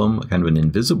problem, kind of an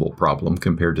invisible problem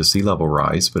compared to sea level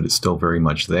rise, but it's still very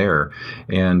much there.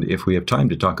 And if we have time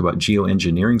to talk about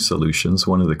geoengineering solutions,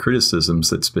 one of the criticisms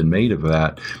that's been made of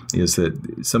that is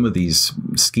that some of these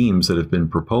schemes that have been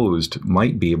proposed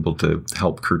might be able to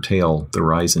help curtail the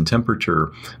rise in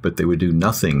temperature, but they would do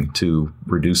nothing to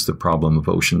reduce the problem of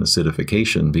ocean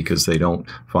acidification because they don't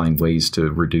find ways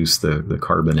to reduce the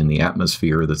carbon in the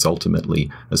atmosphere that's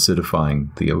ultimately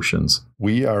acidifying the oceans.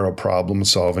 We are a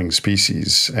problem-solving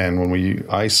species, and when we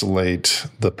isolate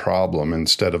the problem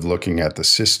instead of looking at the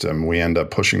system, we end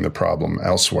up pushing the problem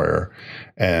elsewhere.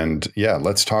 And yeah,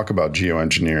 let's talk about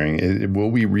geoengineering. Will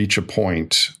we reach a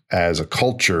point as a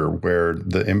culture where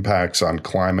the impacts on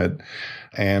climate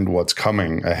and what's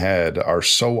coming ahead are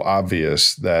so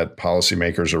obvious that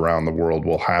policymakers around the world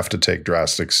will have to take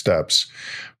drastic steps?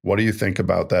 What do you think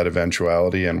about that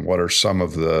eventuality, and what are some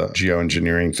of the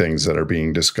geoengineering things that are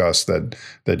being discussed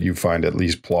that you find at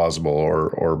least plausible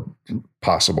or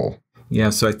possible? Yeah,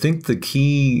 so I think the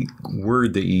key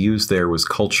word that you used there was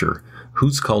culture.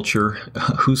 Whose culture,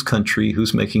 whose country,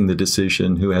 who's making the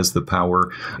decision, who has the power?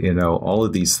 All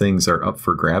of these things are up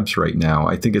for grabs right now.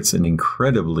 I think it's an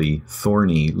incredibly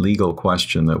thorny legal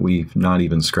question that we've not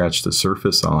even scratched the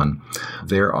surface on.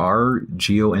 There are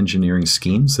geoengineering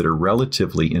schemes that are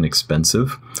relatively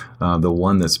inexpensive. The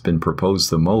one that's been proposed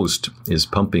the most is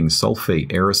pumping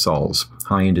sulfate aerosols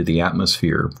high into the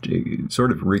atmosphere,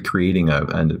 sort of recreating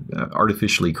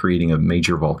artificially creating a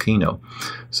major volcano.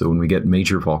 So when we get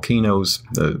major volcanoes,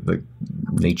 the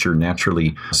nature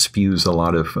naturally spews a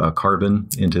lot of carbon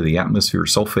into the atmosphere,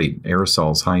 sulfate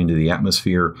aerosols high into the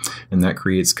atmosphere, and that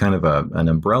creates kind of an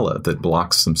umbrella that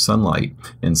blocks some sunlight.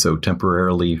 And so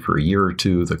temporarily for a year or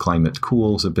two, the climate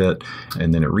cools a bit,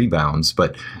 and then it rebounds.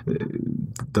 But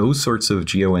those sorts of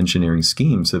geoengineering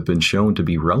schemes have been shown to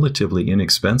be relatively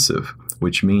inexpensive,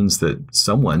 which means that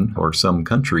someone or some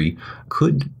country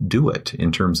could do it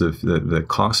in terms of the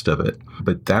cost of it.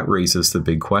 But that raises the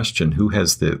big question: who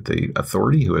has the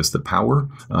authority? Who has the power?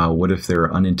 What if there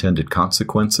are unintended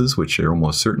consequences, which there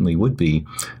almost certainly would be?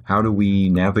 How do we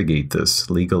navigate this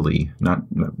legally, not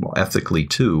ethically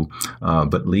too,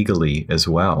 but legally as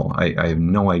well? I have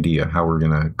no idea how we're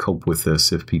going to cope with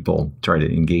this if people try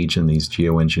to engage in these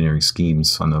geoengineering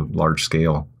schemes on a large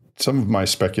scale. Some of my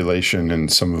speculation in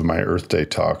some of my Earth Day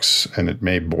talks, and it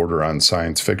may border on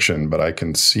science fiction, but I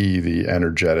can see the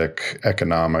energetic,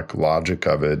 economic logic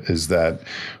of it, is that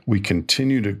we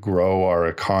continue to grow our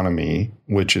economy,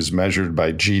 which is measured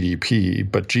by GDP,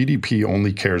 but GDP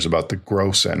only cares about the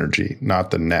gross energy,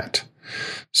 not the net.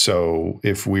 So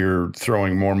if we're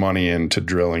throwing more money into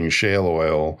drilling shale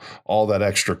oil, all that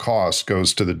extra cost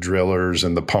goes to the drillers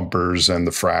and the pumpers and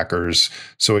the frackers.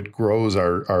 So it grows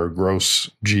our gross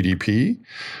GDP,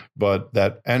 but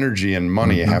that energy and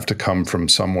money have to come from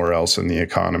somewhere else in the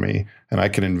economy. And I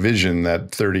can envision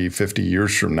that 30, 50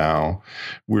 years from now,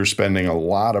 we're spending a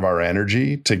lot of our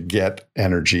energy to get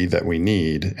energy that we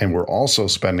need. And we're also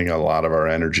spending a lot of our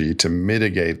energy to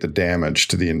mitigate the damage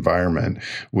to the environment,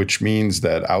 which means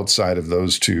that outside of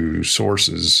those two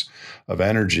sources of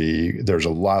energy, there's a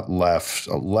lot less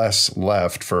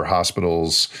left for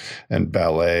hospitals and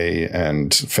ballet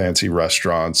and fancy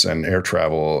restaurants and air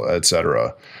travel, et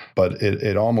cetera. But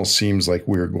it almost seems like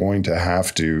we're going to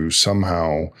have to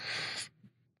somehow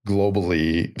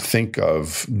globally think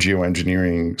of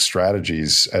geoengineering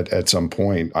strategies at some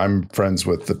point. I'm friends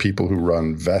with the people who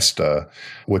run Vesta,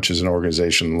 which is an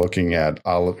organization looking at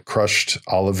crushed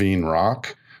olivine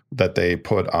rock that they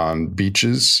put on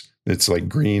beaches. It's like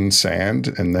green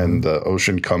sand, and then the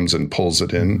ocean comes and pulls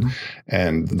it in,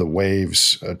 and the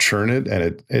waves churn it,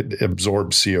 and it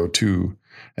absorbs CO2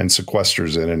 and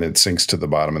sequesters it, and it sinks to the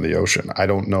bottom of the ocean. I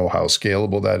don't know how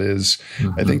scalable that is.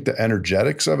 I think the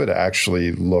energetics of it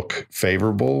actually look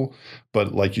favorable,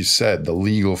 but like you said, the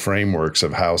legal frameworks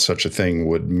of how such a thing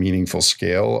would meaningful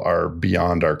scale are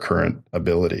beyond our current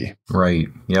ability. Right.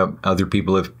 Yep. Other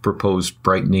people have proposed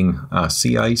brightening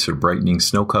sea ice or brightening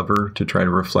snow cover to try to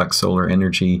reflect solar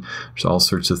energy. There's all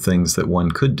sorts of things that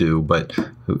one could do, but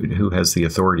who has the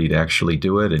authority to actually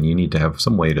do it? And you need to have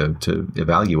some way to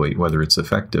evaluate whether it's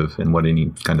effective and what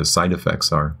any kind of side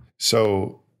effects are.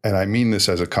 So, and I mean this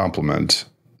as a compliment,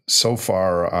 so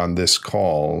far on this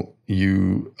call,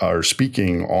 you are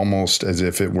speaking almost as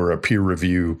if it were a peer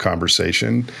review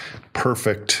conversation,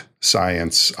 perfect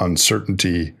science,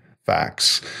 uncertainty,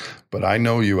 facts. But I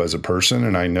know you as a person,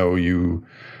 and I know you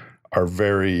are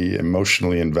very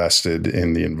emotionally invested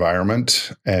in the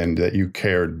environment and that you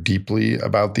care deeply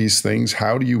about these things.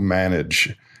 How do you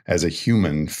manage as a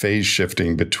human, phase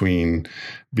shifting between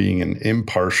being an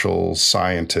impartial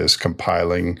scientist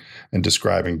compiling and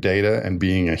describing data and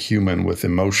being a human with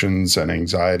emotions and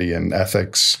anxiety and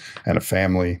ethics and a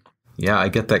family? Yeah, I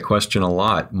get that question a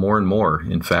lot, more and more,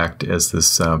 in fact, as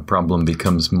this problem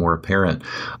becomes more apparent.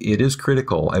 It is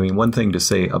critical. I mean, one thing to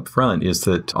say up front is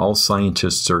that all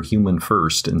scientists are human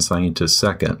first and scientists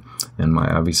second. And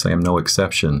obviously, I'm no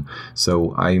exception.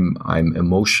 So I'm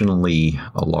emotionally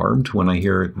alarmed when I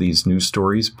hear these news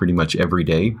stories pretty much every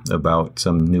day about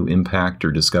some new impact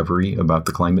or discovery about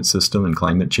the climate system and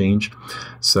climate change.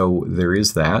 So there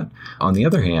is that. On the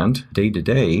other hand, day to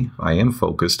day, I am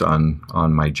focused on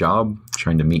my job,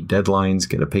 trying to meet deadlines,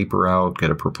 get a paper out,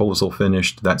 get a proposal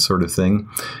finished, that sort of thing.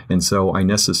 And so I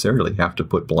necessarily have to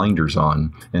put blinders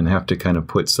on and have to kind of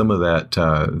put some of that,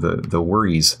 the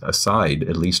worries aside,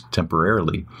 at least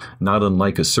temporarily. Not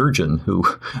unlike a surgeon who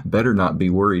better not be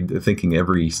worried, thinking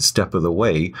every step of the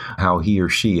way how he or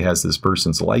she has this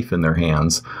person's life in their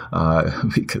hands,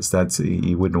 because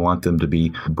you wouldn't want them to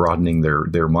be broadening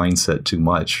their mindset too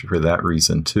much for that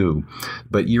reason too.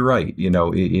 But you're right,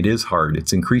 it is hard.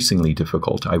 It's increasingly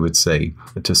difficult, I would say,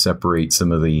 to separate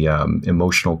some of the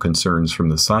emotional concerns from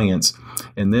the science.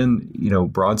 And then,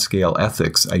 broad scale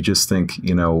ethics. I just think,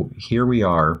 here we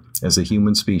are as a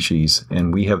human species,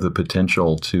 and we have the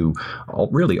potential to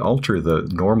really alter the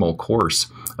normal course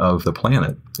of the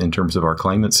planet in terms of our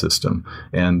climate system.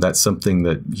 And that's something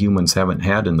that humans haven't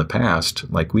had in the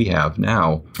past like we have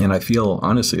now. And I feel,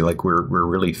 honestly, like we're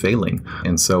really failing.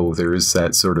 And so there is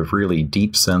that sort of really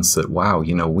deep sense that, wow,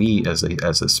 we as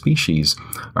a species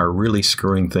are really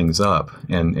screwing things up,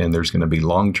 and there's going to be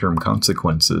long-term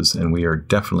consequences, and we are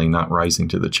definitely not rising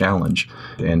to the challenge,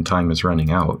 and time is running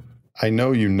out. I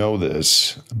know you know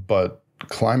this, but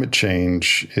climate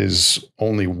change is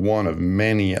only one of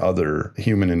many other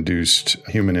human-induced,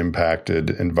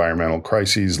 human-impacted environmental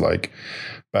crises like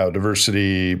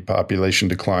biodiversity, population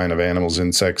decline of animals,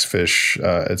 insects, fish,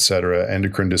 etc.,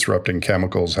 endocrine disrupting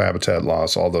chemicals, habitat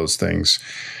loss, all those things.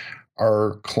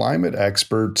 Are climate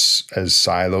experts as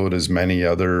siloed as many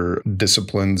other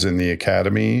disciplines in the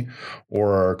academy,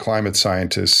 or are climate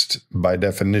scientists, by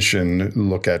definition,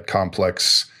 look at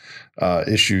complex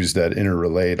issues that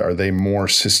interrelate? Are they more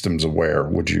systems aware,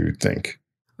 would you think?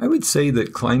 I would say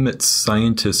that climate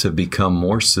scientists have become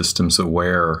more systems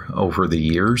aware over the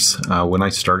years. When I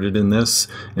started in this,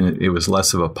 and it was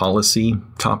less of a policy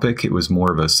topic, it was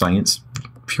more of a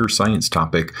pure science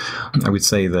topic, I would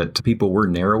say that people were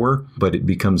narrower, but it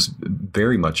becomes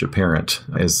very much apparent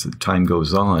as time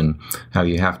goes on how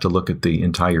you have to look at the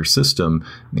entire system,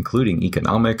 including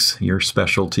economics, your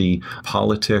specialty,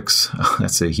 politics.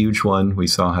 That's a huge one. We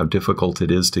saw how difficult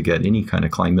it is to get any kind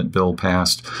of climate bill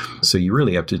passed. So you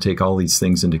really have to take all these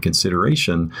things into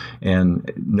consideration, and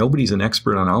nobody's an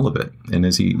expert on all of it. And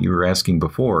as you were asking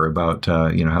before about how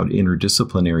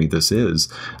interdisciplinary this is,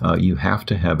 you have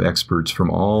to have experts from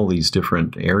all these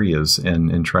different areas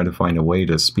and try to find a way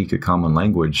to speak a common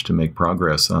language to make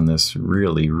progress on this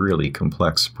really, really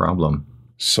complex problem.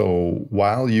 So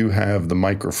while you have the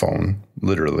microphone,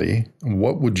 literally,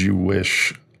 what would you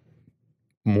wish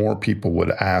more people would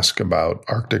ask about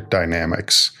Arctic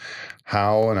dynamics?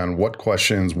 How and on what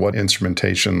questions, what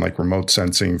instrumentation like remote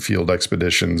sensing, field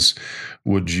expeditions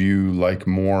would you like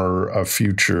more of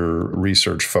future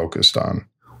research focused on?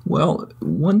 Well,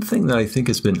 one thing that I think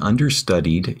has been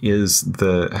understudied is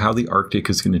how the Arctic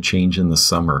is going to change in the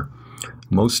summer.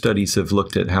 Most studies have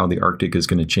looked at how the Arctic is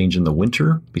going to change in the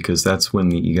winter, because that's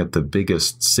when you get the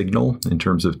biggest signal in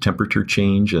terms of temperature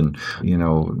change and,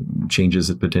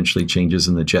 potentially changes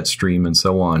in the jet stream and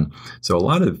so on. So a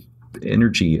lot of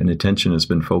energy and attention has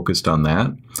been focused on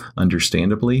that,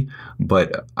 understandably,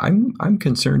 but I'm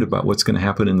concerned about what's going to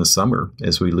happen in the summer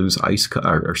as we lose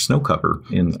or snow cover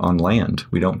on land.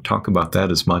 We don't talk about that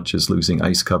as much as losing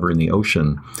ice cover in the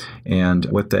ocean, and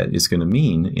what that is going to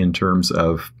mean in terms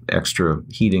of extra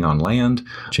heating on land,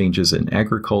 changes in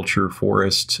agriculture,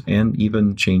 forests, and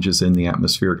even changes in the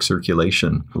atmospheric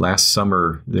circulation. Last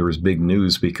summer, there was big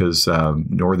news because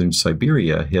northern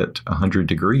Siberia hit 100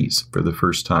 degrees for the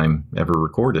first time ever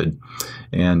recorded.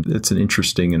 And it's an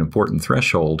interesting and important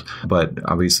threshold, but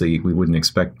obviously we wouldn't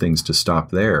expect things to stop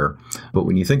there. But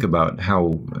when you think about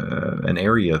how an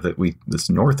area that's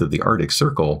north of the Arctic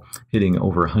Circle hitting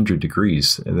over 100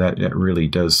 degrees, that really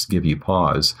does give you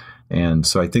pause. And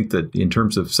so I think that in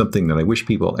terms of something that I wish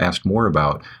people asked more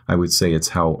about, I would say it's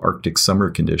how Arctic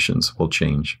summer conditions will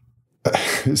change.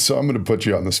 So I'm going to put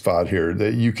you on the spot here.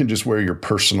 That you can just wear your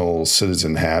personal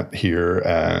citizen hat here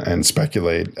and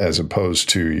speculate as opposed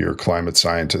to your climate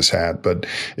scientist hat. But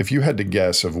if you had to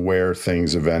guess of where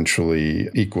things eventually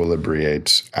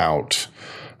equilibrate out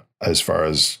as far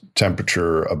as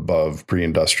temperature above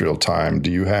pre-industrial time,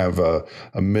 do you have a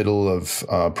middle of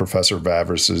Professor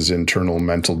Vavrus's internal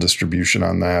mental distribution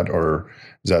on that, or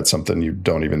is that something you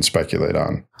don't even speculate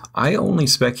on? I only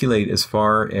speculate as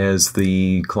far as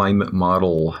the climate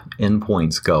model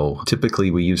endpoints go. Typically,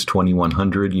 we use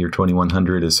 2100. Year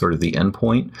 2100 is sort of the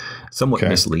endpoint. Somewhat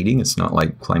misleading. It's not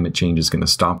like climate change is going to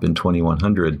stop in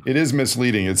 2100. It is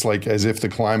misleading. It's like as if the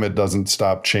climate doesn't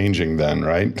stop changing then,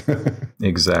 right?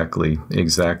 Exactly.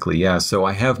 Yeah. So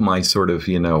I have my sort of,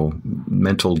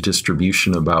 mental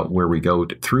distribution about where we go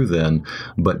through then.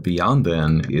 But beyond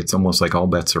then, it's almost like all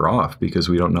bets are off because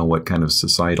we don't know what kind of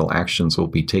societal actions will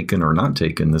be taken or not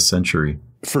taken this century.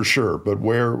 For sure. But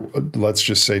let's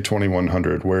just say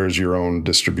 2100, where is your own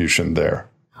distribution there?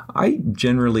 I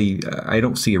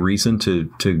don't see a reason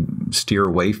to steer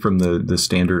away from the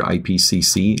standard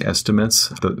IPCC estimates,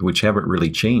 which haven't really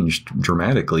changed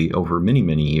dramatically over many,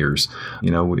 many years.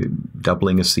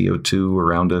 Doubling of CO2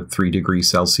 around a 3 degrees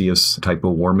Celsius type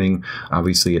of warming.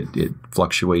 Obviously, it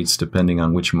fluctuates depending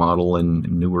on which model and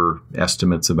newer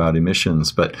estimates about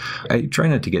emissions. But I try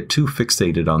not to get too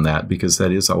fixated on that because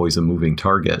that is always a moving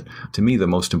target. To me, the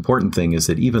most important thing is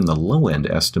that even the low-end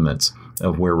estimates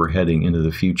of where we're heading into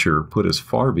the future put us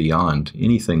far beyond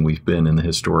anything we've been in the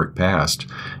historic past.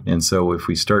 And so if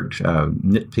we start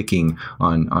nitpicking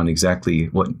on exactly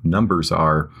what numbers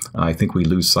are, I think we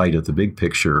lose sight of the big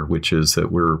picture, which is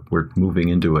that we're moving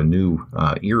into a new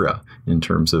era in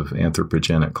terms of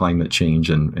anthropogenic climate change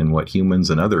and what humans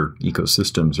and other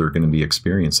ecosystems are going to be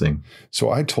experiencing. So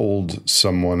I told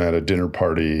someone at a dinner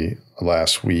party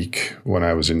last week when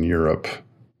I was in Europe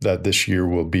that this year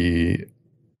will be,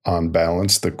 on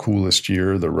balance, the coolest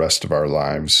year the rest of our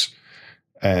lives.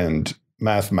 And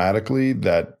mathematically,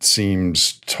 that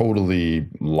seems totally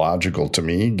logical to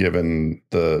me, given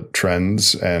the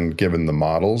trends and given the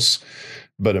models.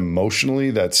 But emotionally,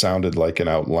 that sounded like an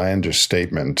outlandish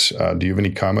statement. Do you have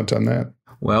any comment on that?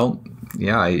 Well,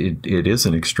 yeah, it is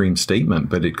an extreme statement,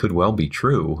 but it could well be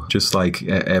true. Just like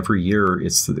every year,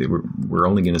 we're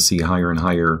only going to see higher and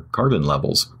higher carbon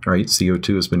levels, right?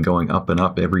 CO2 has been going up and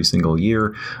up every single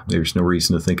year. There's no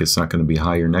reason to think it's not going to be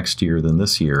higher next year than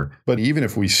this year. But even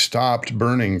if we stopped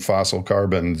burning fossil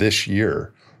carbon this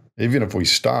year, even if we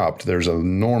stopped, there's an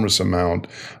enormous amount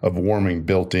of warming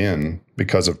built in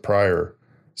because of prior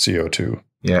CO2.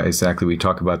 Yeah, exactly. We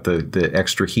talk about the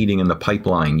extra heating in the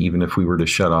pipeline. Even if we were to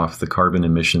shut off the carbon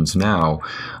emissions now,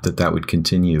 that would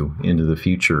continue into the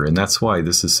future. And that's why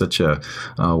this is such a,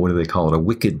 what do they call it, a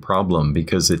wicked problem,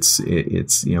 because it's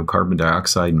carbon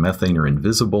dioxide and methane are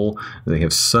invisible. They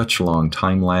have such long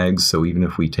time lags. So even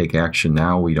if we take action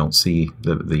now, we don't see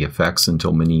the effects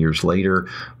until many years later.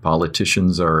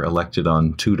 Politicians are elected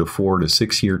on 2 to 4 to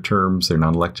 6 year terms. They're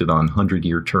not elected on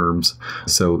 100-year terms.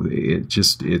 So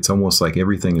it's almost like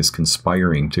everything is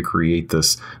conspiring to create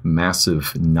this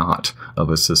massive knot of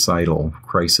a societal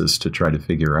crisis to try to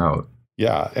figure out.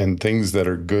 Yeah, and things that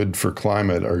are good for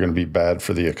climate are going to be bad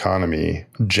for the economy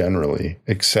generally,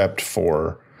 except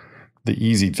for the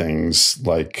easy things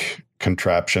like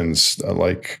contraptions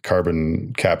like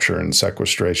carbon capture and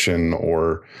sequestration,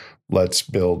 or let's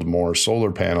build more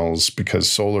solar panels because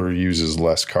solar uses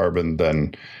less carbon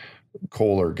than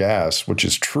coal or gas, which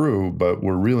is true, but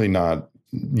we're really not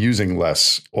using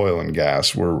less oil and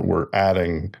gas. We're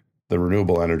adding the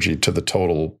renewable energy to the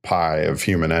total pie of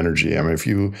human energy. I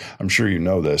mean, I'm sure you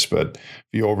know this, but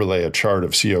if you overlay a chart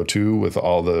of CO2 with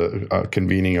all the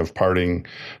convening of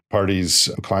parties,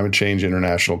 climate change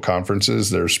international conferences,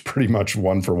 there's pretty much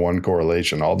 1-for-1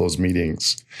 correlation. All those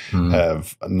meetings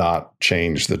have not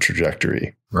changed the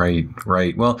trajectory.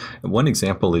 Right. Well, one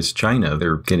example is China.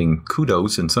 They're getting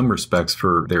kudos in some respects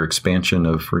for their expansion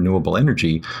of renewable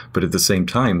energy, but at the same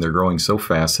time, they're growing so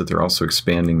fast that they're also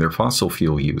expanding their fossil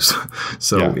fuel use.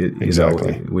 So,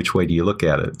 exactly. Which way do you look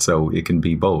at it? So it can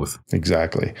be both.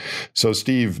 Exactly. So,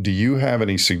 Steve, do you have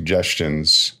any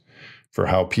suggestions for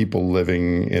how people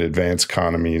living in advanced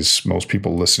economies, most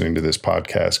people listening to this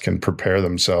podcast, can prepare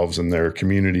themselves and their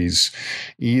communities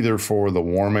either for the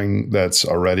warming that's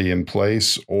already in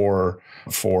place or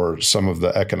for some of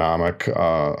the economic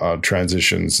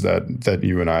transitions that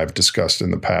you and I have discussed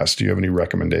in the past? Do you have any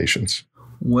recommendations?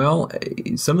 Well,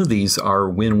 some of these are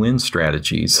win-win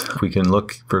strategies. We can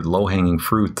look for low-hanging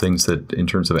fruit, things that in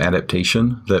terms of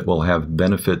adaptation that will have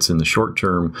benefits in the short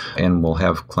term and will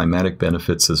have climatic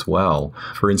benefits as well.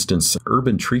 For instance,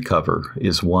 urban tree cover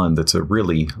is one that's a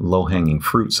really low-hanging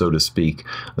fruit, so to speak.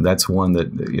 That's one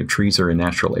that trees are a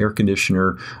natural air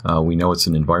conditioner. We know it's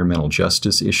an environmental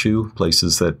justice issue.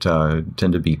 Places that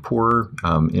tend to be poorer,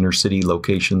 inner city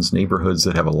locations, neighborhoods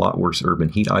that have a lot worse urban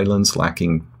heat islands,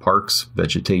 lacking parks,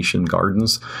 vegetation,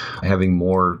 gardens. Having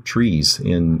more trees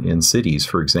in cities,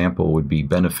 for example, would be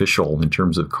beneficial in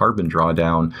terms of carbon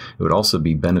drawdown. It would also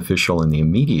be beneficial in the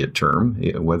immediate term,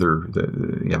 whether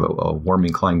you have a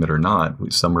warming climate or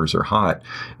not. Summers are hot,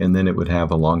 and then it would have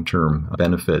a long-term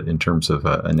benefit in terms of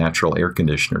a natural air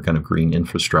conditioner, kind of green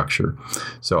infrastructure.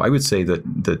 So I would say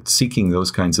that seeking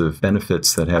those kinds of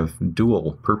benefits that have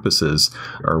dual purposes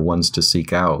are ones to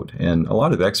seek out. And a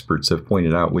lot of experts have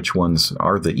pointed out which ones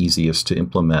are the easiest to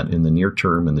implement in the near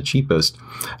term and the cheapest.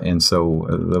 And so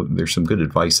there's some good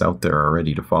advice out there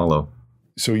already to follow.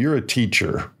 So you're a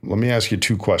teacher. Let me ask you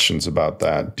two questions about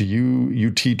that. Do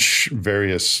you teach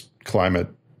various climate?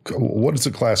 What is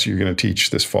the class you're going to teach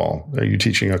this fall? Are you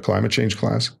teaching a climate change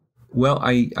class? Well,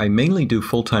 I mainly do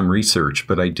full-time research,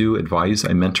 but I do advise,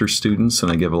 I mentor students,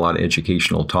 and I give a lot of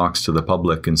educational talks to the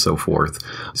public and so forth.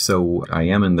 So I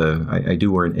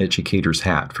do wear an educator's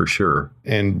hat for sure.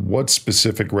 And what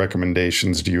specific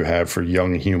recommendations do you have for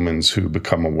young humans who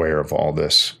become aware of all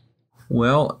this?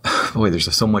 Well, boy,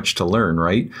 there's so much to learn,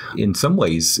 right? In some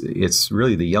ways, it's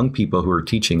really the young people who are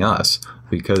teaching us.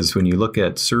 Because when you look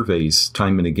at surveys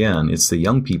time and again, it's the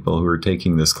young people who are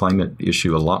taking this climate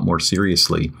issue a lot more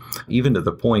seriously, even to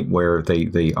the point where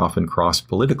they often cross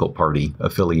political party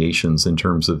affiliations in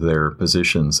terms of their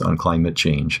positions on climate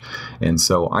change. And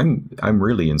so I'm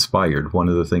really inspired. One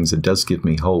of the things that does give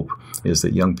me hope is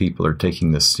that young people are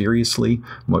taking this seriously,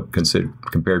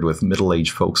 compared with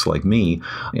middle-aged folks like me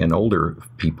and older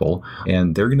people,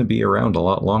 and they're going to be around a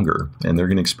lot longer, and they're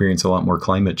going to experience a lot more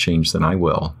climate change than I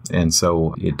will. And so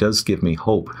it does give me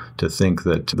hope to think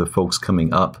that the folks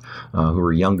coming up who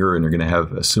are younger and are going to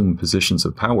have assumed positions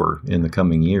of power in the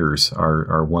coming years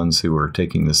are ones who are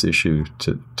taking this issue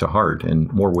to heart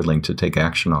and more willing to take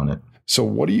action on it. So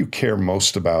what do you care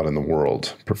most about in the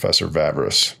world, Professor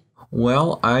Vavrus?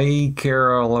 Well, I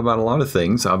care about a lot of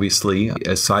things. Obviously,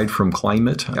 aside from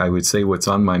climate, I would say what's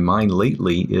on my mind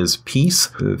lately is peace.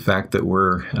 The fact that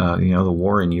the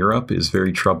war in Europe is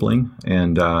very troubling.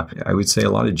 And I would say a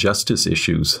lot of justice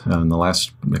issues in the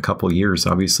last couple of years.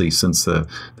 Obviously, since the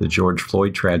George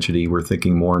Floyd tragedy, we're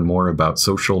thinking more and more about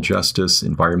social justice,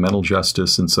 environmental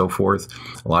justice, and so forth.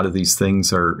 A lot of these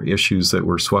things are issues that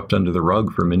were swept under the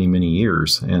rug for many, many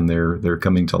years, and they're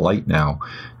coming to light now.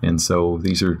 And so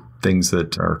these are things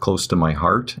that are close to my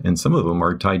heart, and some of them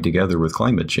are tied together with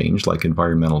climate change, like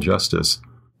environmental justice.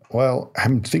 Well,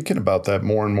 I'm thinking about that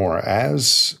more and more.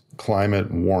 As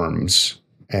climate warms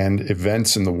and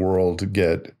events in the world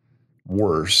get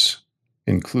worse,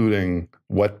 including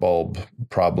wet bulb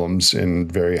problems in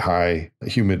very high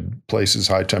humid places,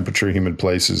 high temperature humid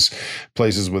places,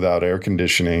 places without air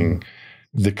conditioning,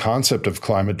 the concept of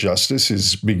climate justice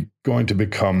is going to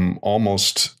become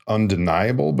almost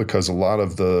undeniable because a lot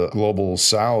of the global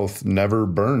south never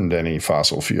burned any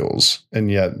fossil fuels,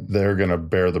 and yet they're going to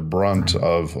bear the brunt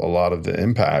of a lot of the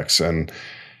impacts. And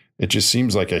it just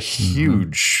seems like a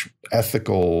huge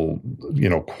ethical,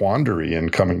 quandary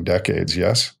in coming decades.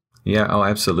 Yes? Yeah, oh,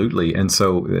 absolutely. And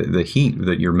so the heat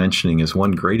that you're mentioning is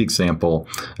one great example.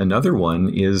 Another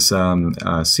one is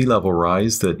sea level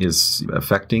rise that is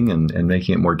affecting and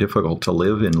making it more difficult to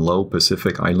live in low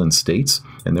Pacific Island states,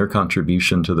 and their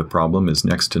contribution to the problem is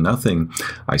next to nothing.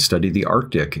 I study the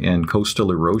Arctic, and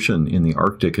coastal erosion in the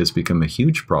Arctic has become a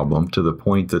huge problem to the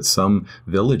point that some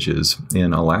villages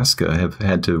in Alaska have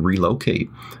had to relocate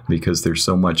because there's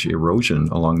so much erosion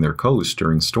along their coast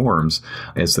during storms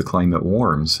as the climate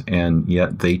warms. And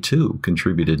yet they too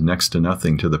contributed next to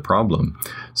nothing to the problem.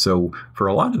 So for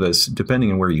a lot of us,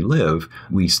 depending on where you live,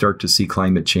 we start to see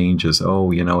climate change as,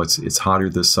 it's hotter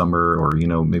this summer, or,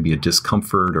 maybe a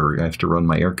discomfort, or I have to run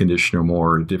my air conditioner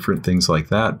more, different things like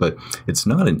that. But it's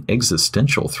not an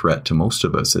existential threat to most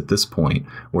of us at this point.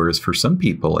 Whereas for some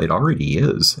people, it already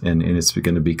is, and it's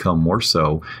going to become more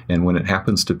so. And when it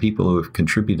happens to people who have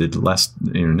contributed less,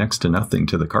 next to nothing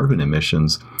to the carbon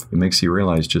emissions, it makes you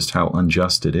realize just how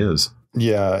unjust it is.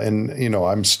 Yeah. And,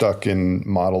 I'm stuck in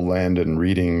model land and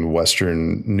reading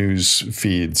Western news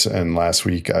feeds. And last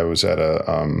week I was at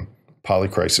a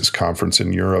polycrisis conference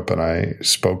in Europe, and I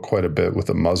spoke quite a bit with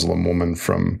a Muslim woman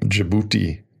from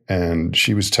Djibouti. And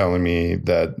she was telling me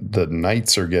that the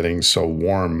nights are getting so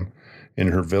warm in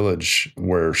her village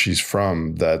where she's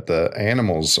from that the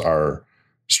animals are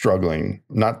struggling,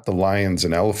 not the lions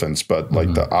and elephants, but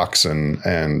like the oxen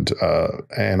and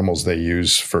animals they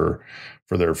use for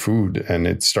their food. And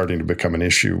it's starting to become an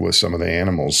issue with some of the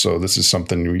animals. So this is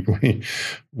something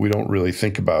we don't really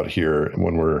think about here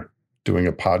when we're doing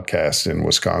a podcast in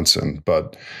Wisconsin,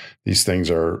 but these things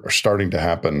are starting to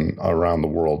happen around the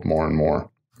world more and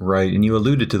more. Right. And you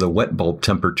alluded to the wet bulb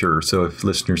temperature. So if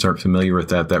listeners aren't familiar with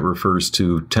that, that refers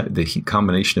to the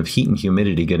combination of heat and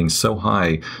humidity getting so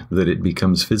high that it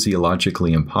becomes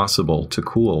physiologically impossible to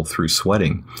cool through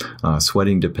sweating.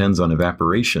 Sweating depends on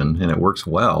evaporation, and it works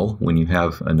well when you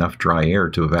have enough dry air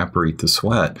to evaporate the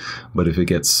sweat. But if it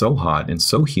gets so hot and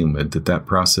so humid that that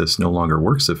process no longer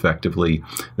works effectively,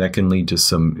 that can lead to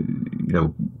some,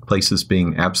 places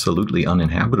being absolutely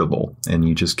uninhabitable, and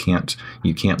you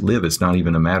can't live. It's not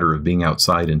even a matter of being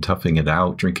outside and toughing it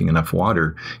out, drinking enough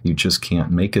water. You just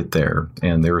can't make it there.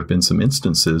 And there have been some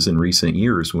instances in recent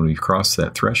years when we've crossed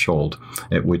that threshold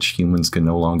at which humans can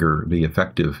no longer be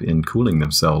effective in cooling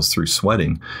themselves through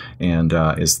sweating. And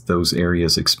as those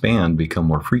areas expand, become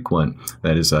more frequent,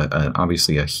 that is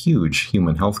obviously a huge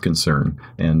human health concern.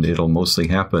 And it'll mostly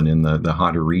happen in the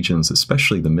hotter regions,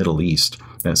 especially the Middle East.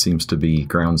 That seems to be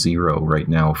ground zero right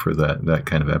now for that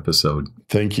kind of episode.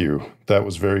 Thank you. That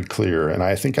was very clear. And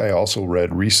I think I also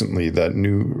read recently that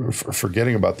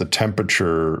forgetting about the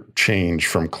temperature change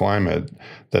from climate,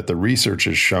 that the research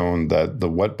has shown that the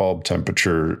wet bulb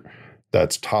temperature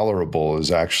that's tolerable is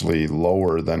actually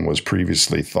lower than was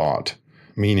previously thought,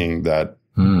 meaning that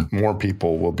more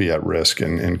people will be at risk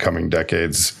in coming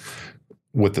decades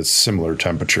with a similar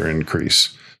temperature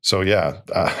increase. So yeah.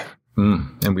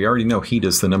 And we already know heat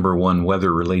is the number one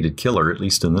weather-related killer, at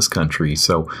least in this country.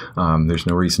 So there's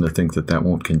no reason to think that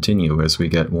won't continue as we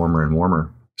get warmer and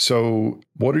warmer. So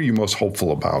what are you most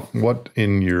hopeful about? What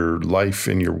in your life,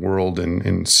 in your world,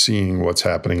 in seeing what's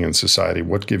happening in society,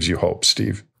 what gives you hope,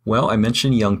 Steve? Well, I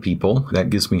mentioned young people. That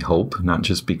gives me hope, not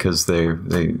just because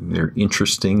they're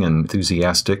interesting and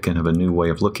enthusiastic and have a new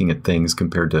way of looking at things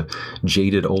compared to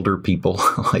jaded older people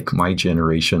like my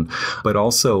generation, but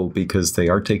also because they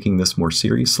are taking this more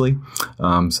seriously.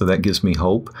 So that gives me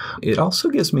hope. It also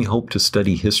gives me hope to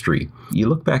study history. You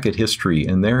look back at history,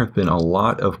 and there have been a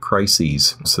lot of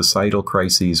crises, societal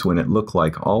crises, when it looked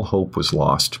like all hope was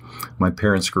lost. My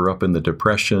parents grew up in the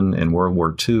Depression and World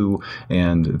War II,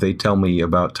 and they tell me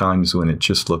about times when it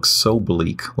just looks so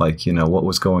bleak, like, what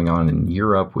was going on in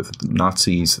Europe with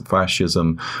Nazis,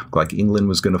 fascism, like England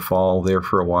was going to fall there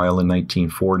for a while in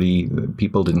 1940.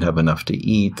 People didn't have enough to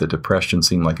eat. The Depression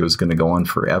seemed like it was going to go on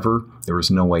forever. There was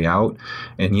no way out.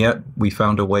 And yet we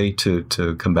found a way to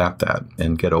combat that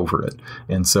and get over it.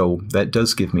 And so that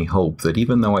does give me hope that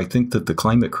even though I think that the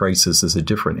climate crisis is a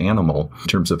different animal in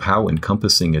terms of how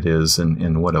encompassing it is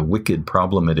and what a wicked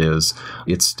problem it is,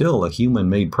 it's still a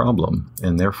human-made problem.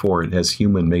 And therefore, it has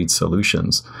human-made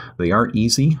solutions. They aren't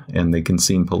easy, and they can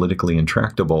seem politically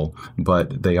intractable,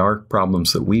 but they are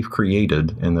problems that we've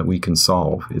created and that we can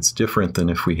solve. It's different than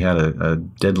if we had a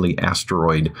deadly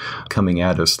asteroid coming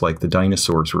at us like the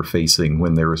dinosaurs were facing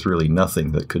when there was really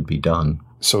nothing that could be done.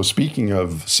 So speaking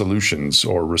of solutions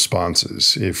or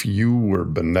responses, if you were a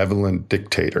benevolent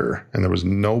dictator and there was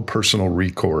no personal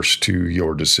recourse to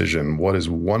your decision, what is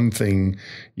one thing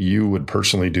you would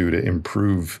personally do to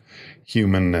improve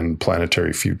human and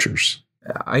planetary futures?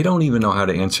 I don't even know how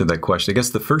to answer that question. I guess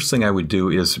the first thing I would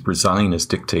do is resign as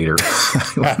dictator.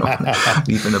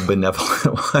 Even a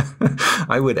benevolent one.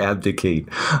 I would abdicate.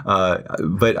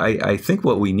 But I think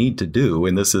what we need to do,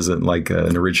 and this isn't like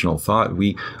an original thought,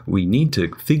 we need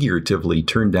to figuratively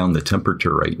turn down the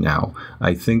temperature right now.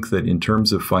 I think that in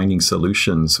terms of finding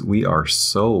solutions, we are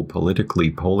so politically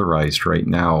polarized right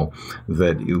now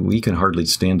that we can hardly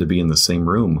stand to be in the same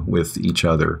room with each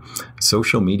other.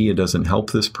 Social media doesn't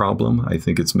help this problem. I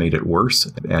think it's made it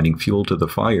worse, adding fuel to the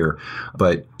fire.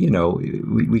 But,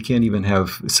 we can't even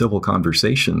have civil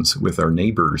conversations with our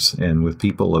neighbors and with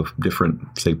people of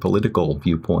different, say, political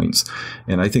viewpoints.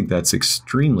 And I think that's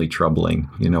extremely troubling.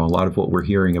 A lot of what we're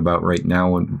hearing about right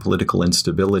now in political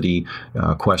instability,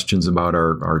 questions about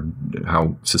our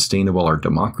how sustainable our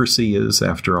democracy is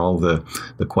after all the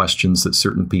questions that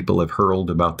certain people have hurled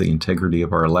about the integrity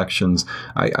of our elections.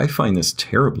 I find this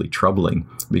terribly troubling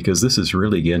because this is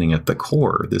really getting at the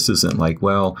core. This isn't like,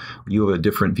 well, you have a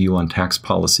different view on tax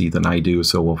policy than I do,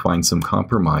 so we'll find some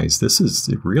compromise. This is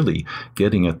really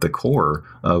getting at the core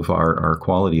of our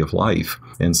quality of life.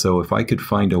 And so if I could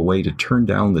find a way to turn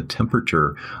down the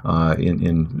temperature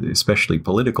in especially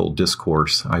political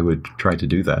discourse, I would try to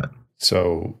do that.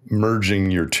 So merging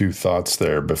your two thoughts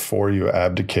there, before you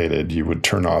abdicated, you would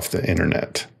turn off the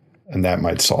internet. and that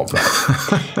might solve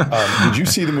that. Did you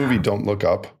see the movie Don't Look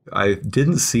Up? I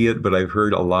didn't see it, but I've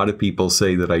heard a lot of people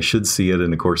say that I should see it.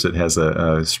 And of course, it has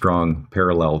a strong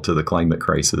parallel to the climate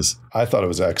crisis. I thought it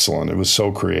was excellent. It was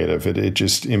so creative. It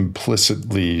just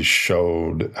implicitly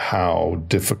showed how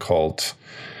difficult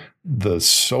the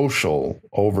social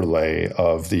overlay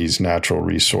of these natural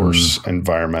resource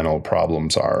environmental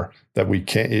problems are, that we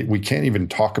can't even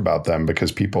talk about them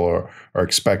because people are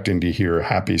expecting to hear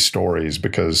happy stories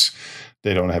because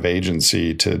they don't have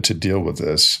agency to deal with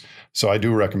this. So I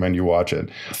do recommend you watch it.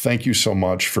 Thank you so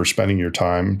much for spending your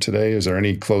time today. Is there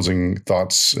any closing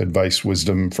thoughts, advice,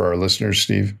 wisdom for our listeners,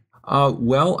 Steve?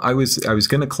 Well, I was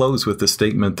going to close with the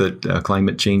statement that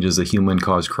climate change is a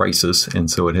human-caused crisis, and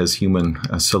so it has human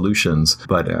solutions.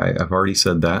 But I've already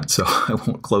said that, so I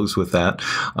won't close with that.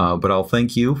 But I'll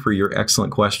thank you for your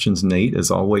excellent questions, Nate. As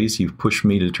always, you've pushed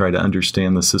me to try to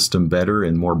understand the system better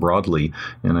and more broadly,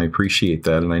 and I appreciate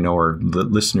that. And I know our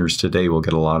listeners today will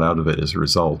get a lot out of it as a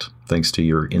result, thanks to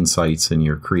your insights and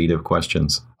your creative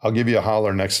questions. I'll give you a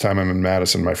holler next time I'm in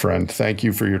Madison, my friend. Thank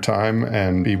you for your time,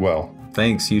 and be well.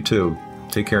 Thanks, you too.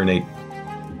 Take care, Nate.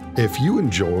 If you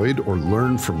enjoyed or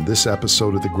learned from this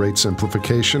episode of The Great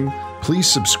Simplification, please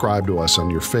subscribe to us on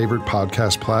your favorite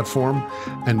podcast platform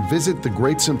and visit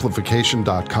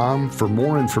thegreatsimplification.com for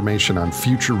more information on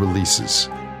future releases.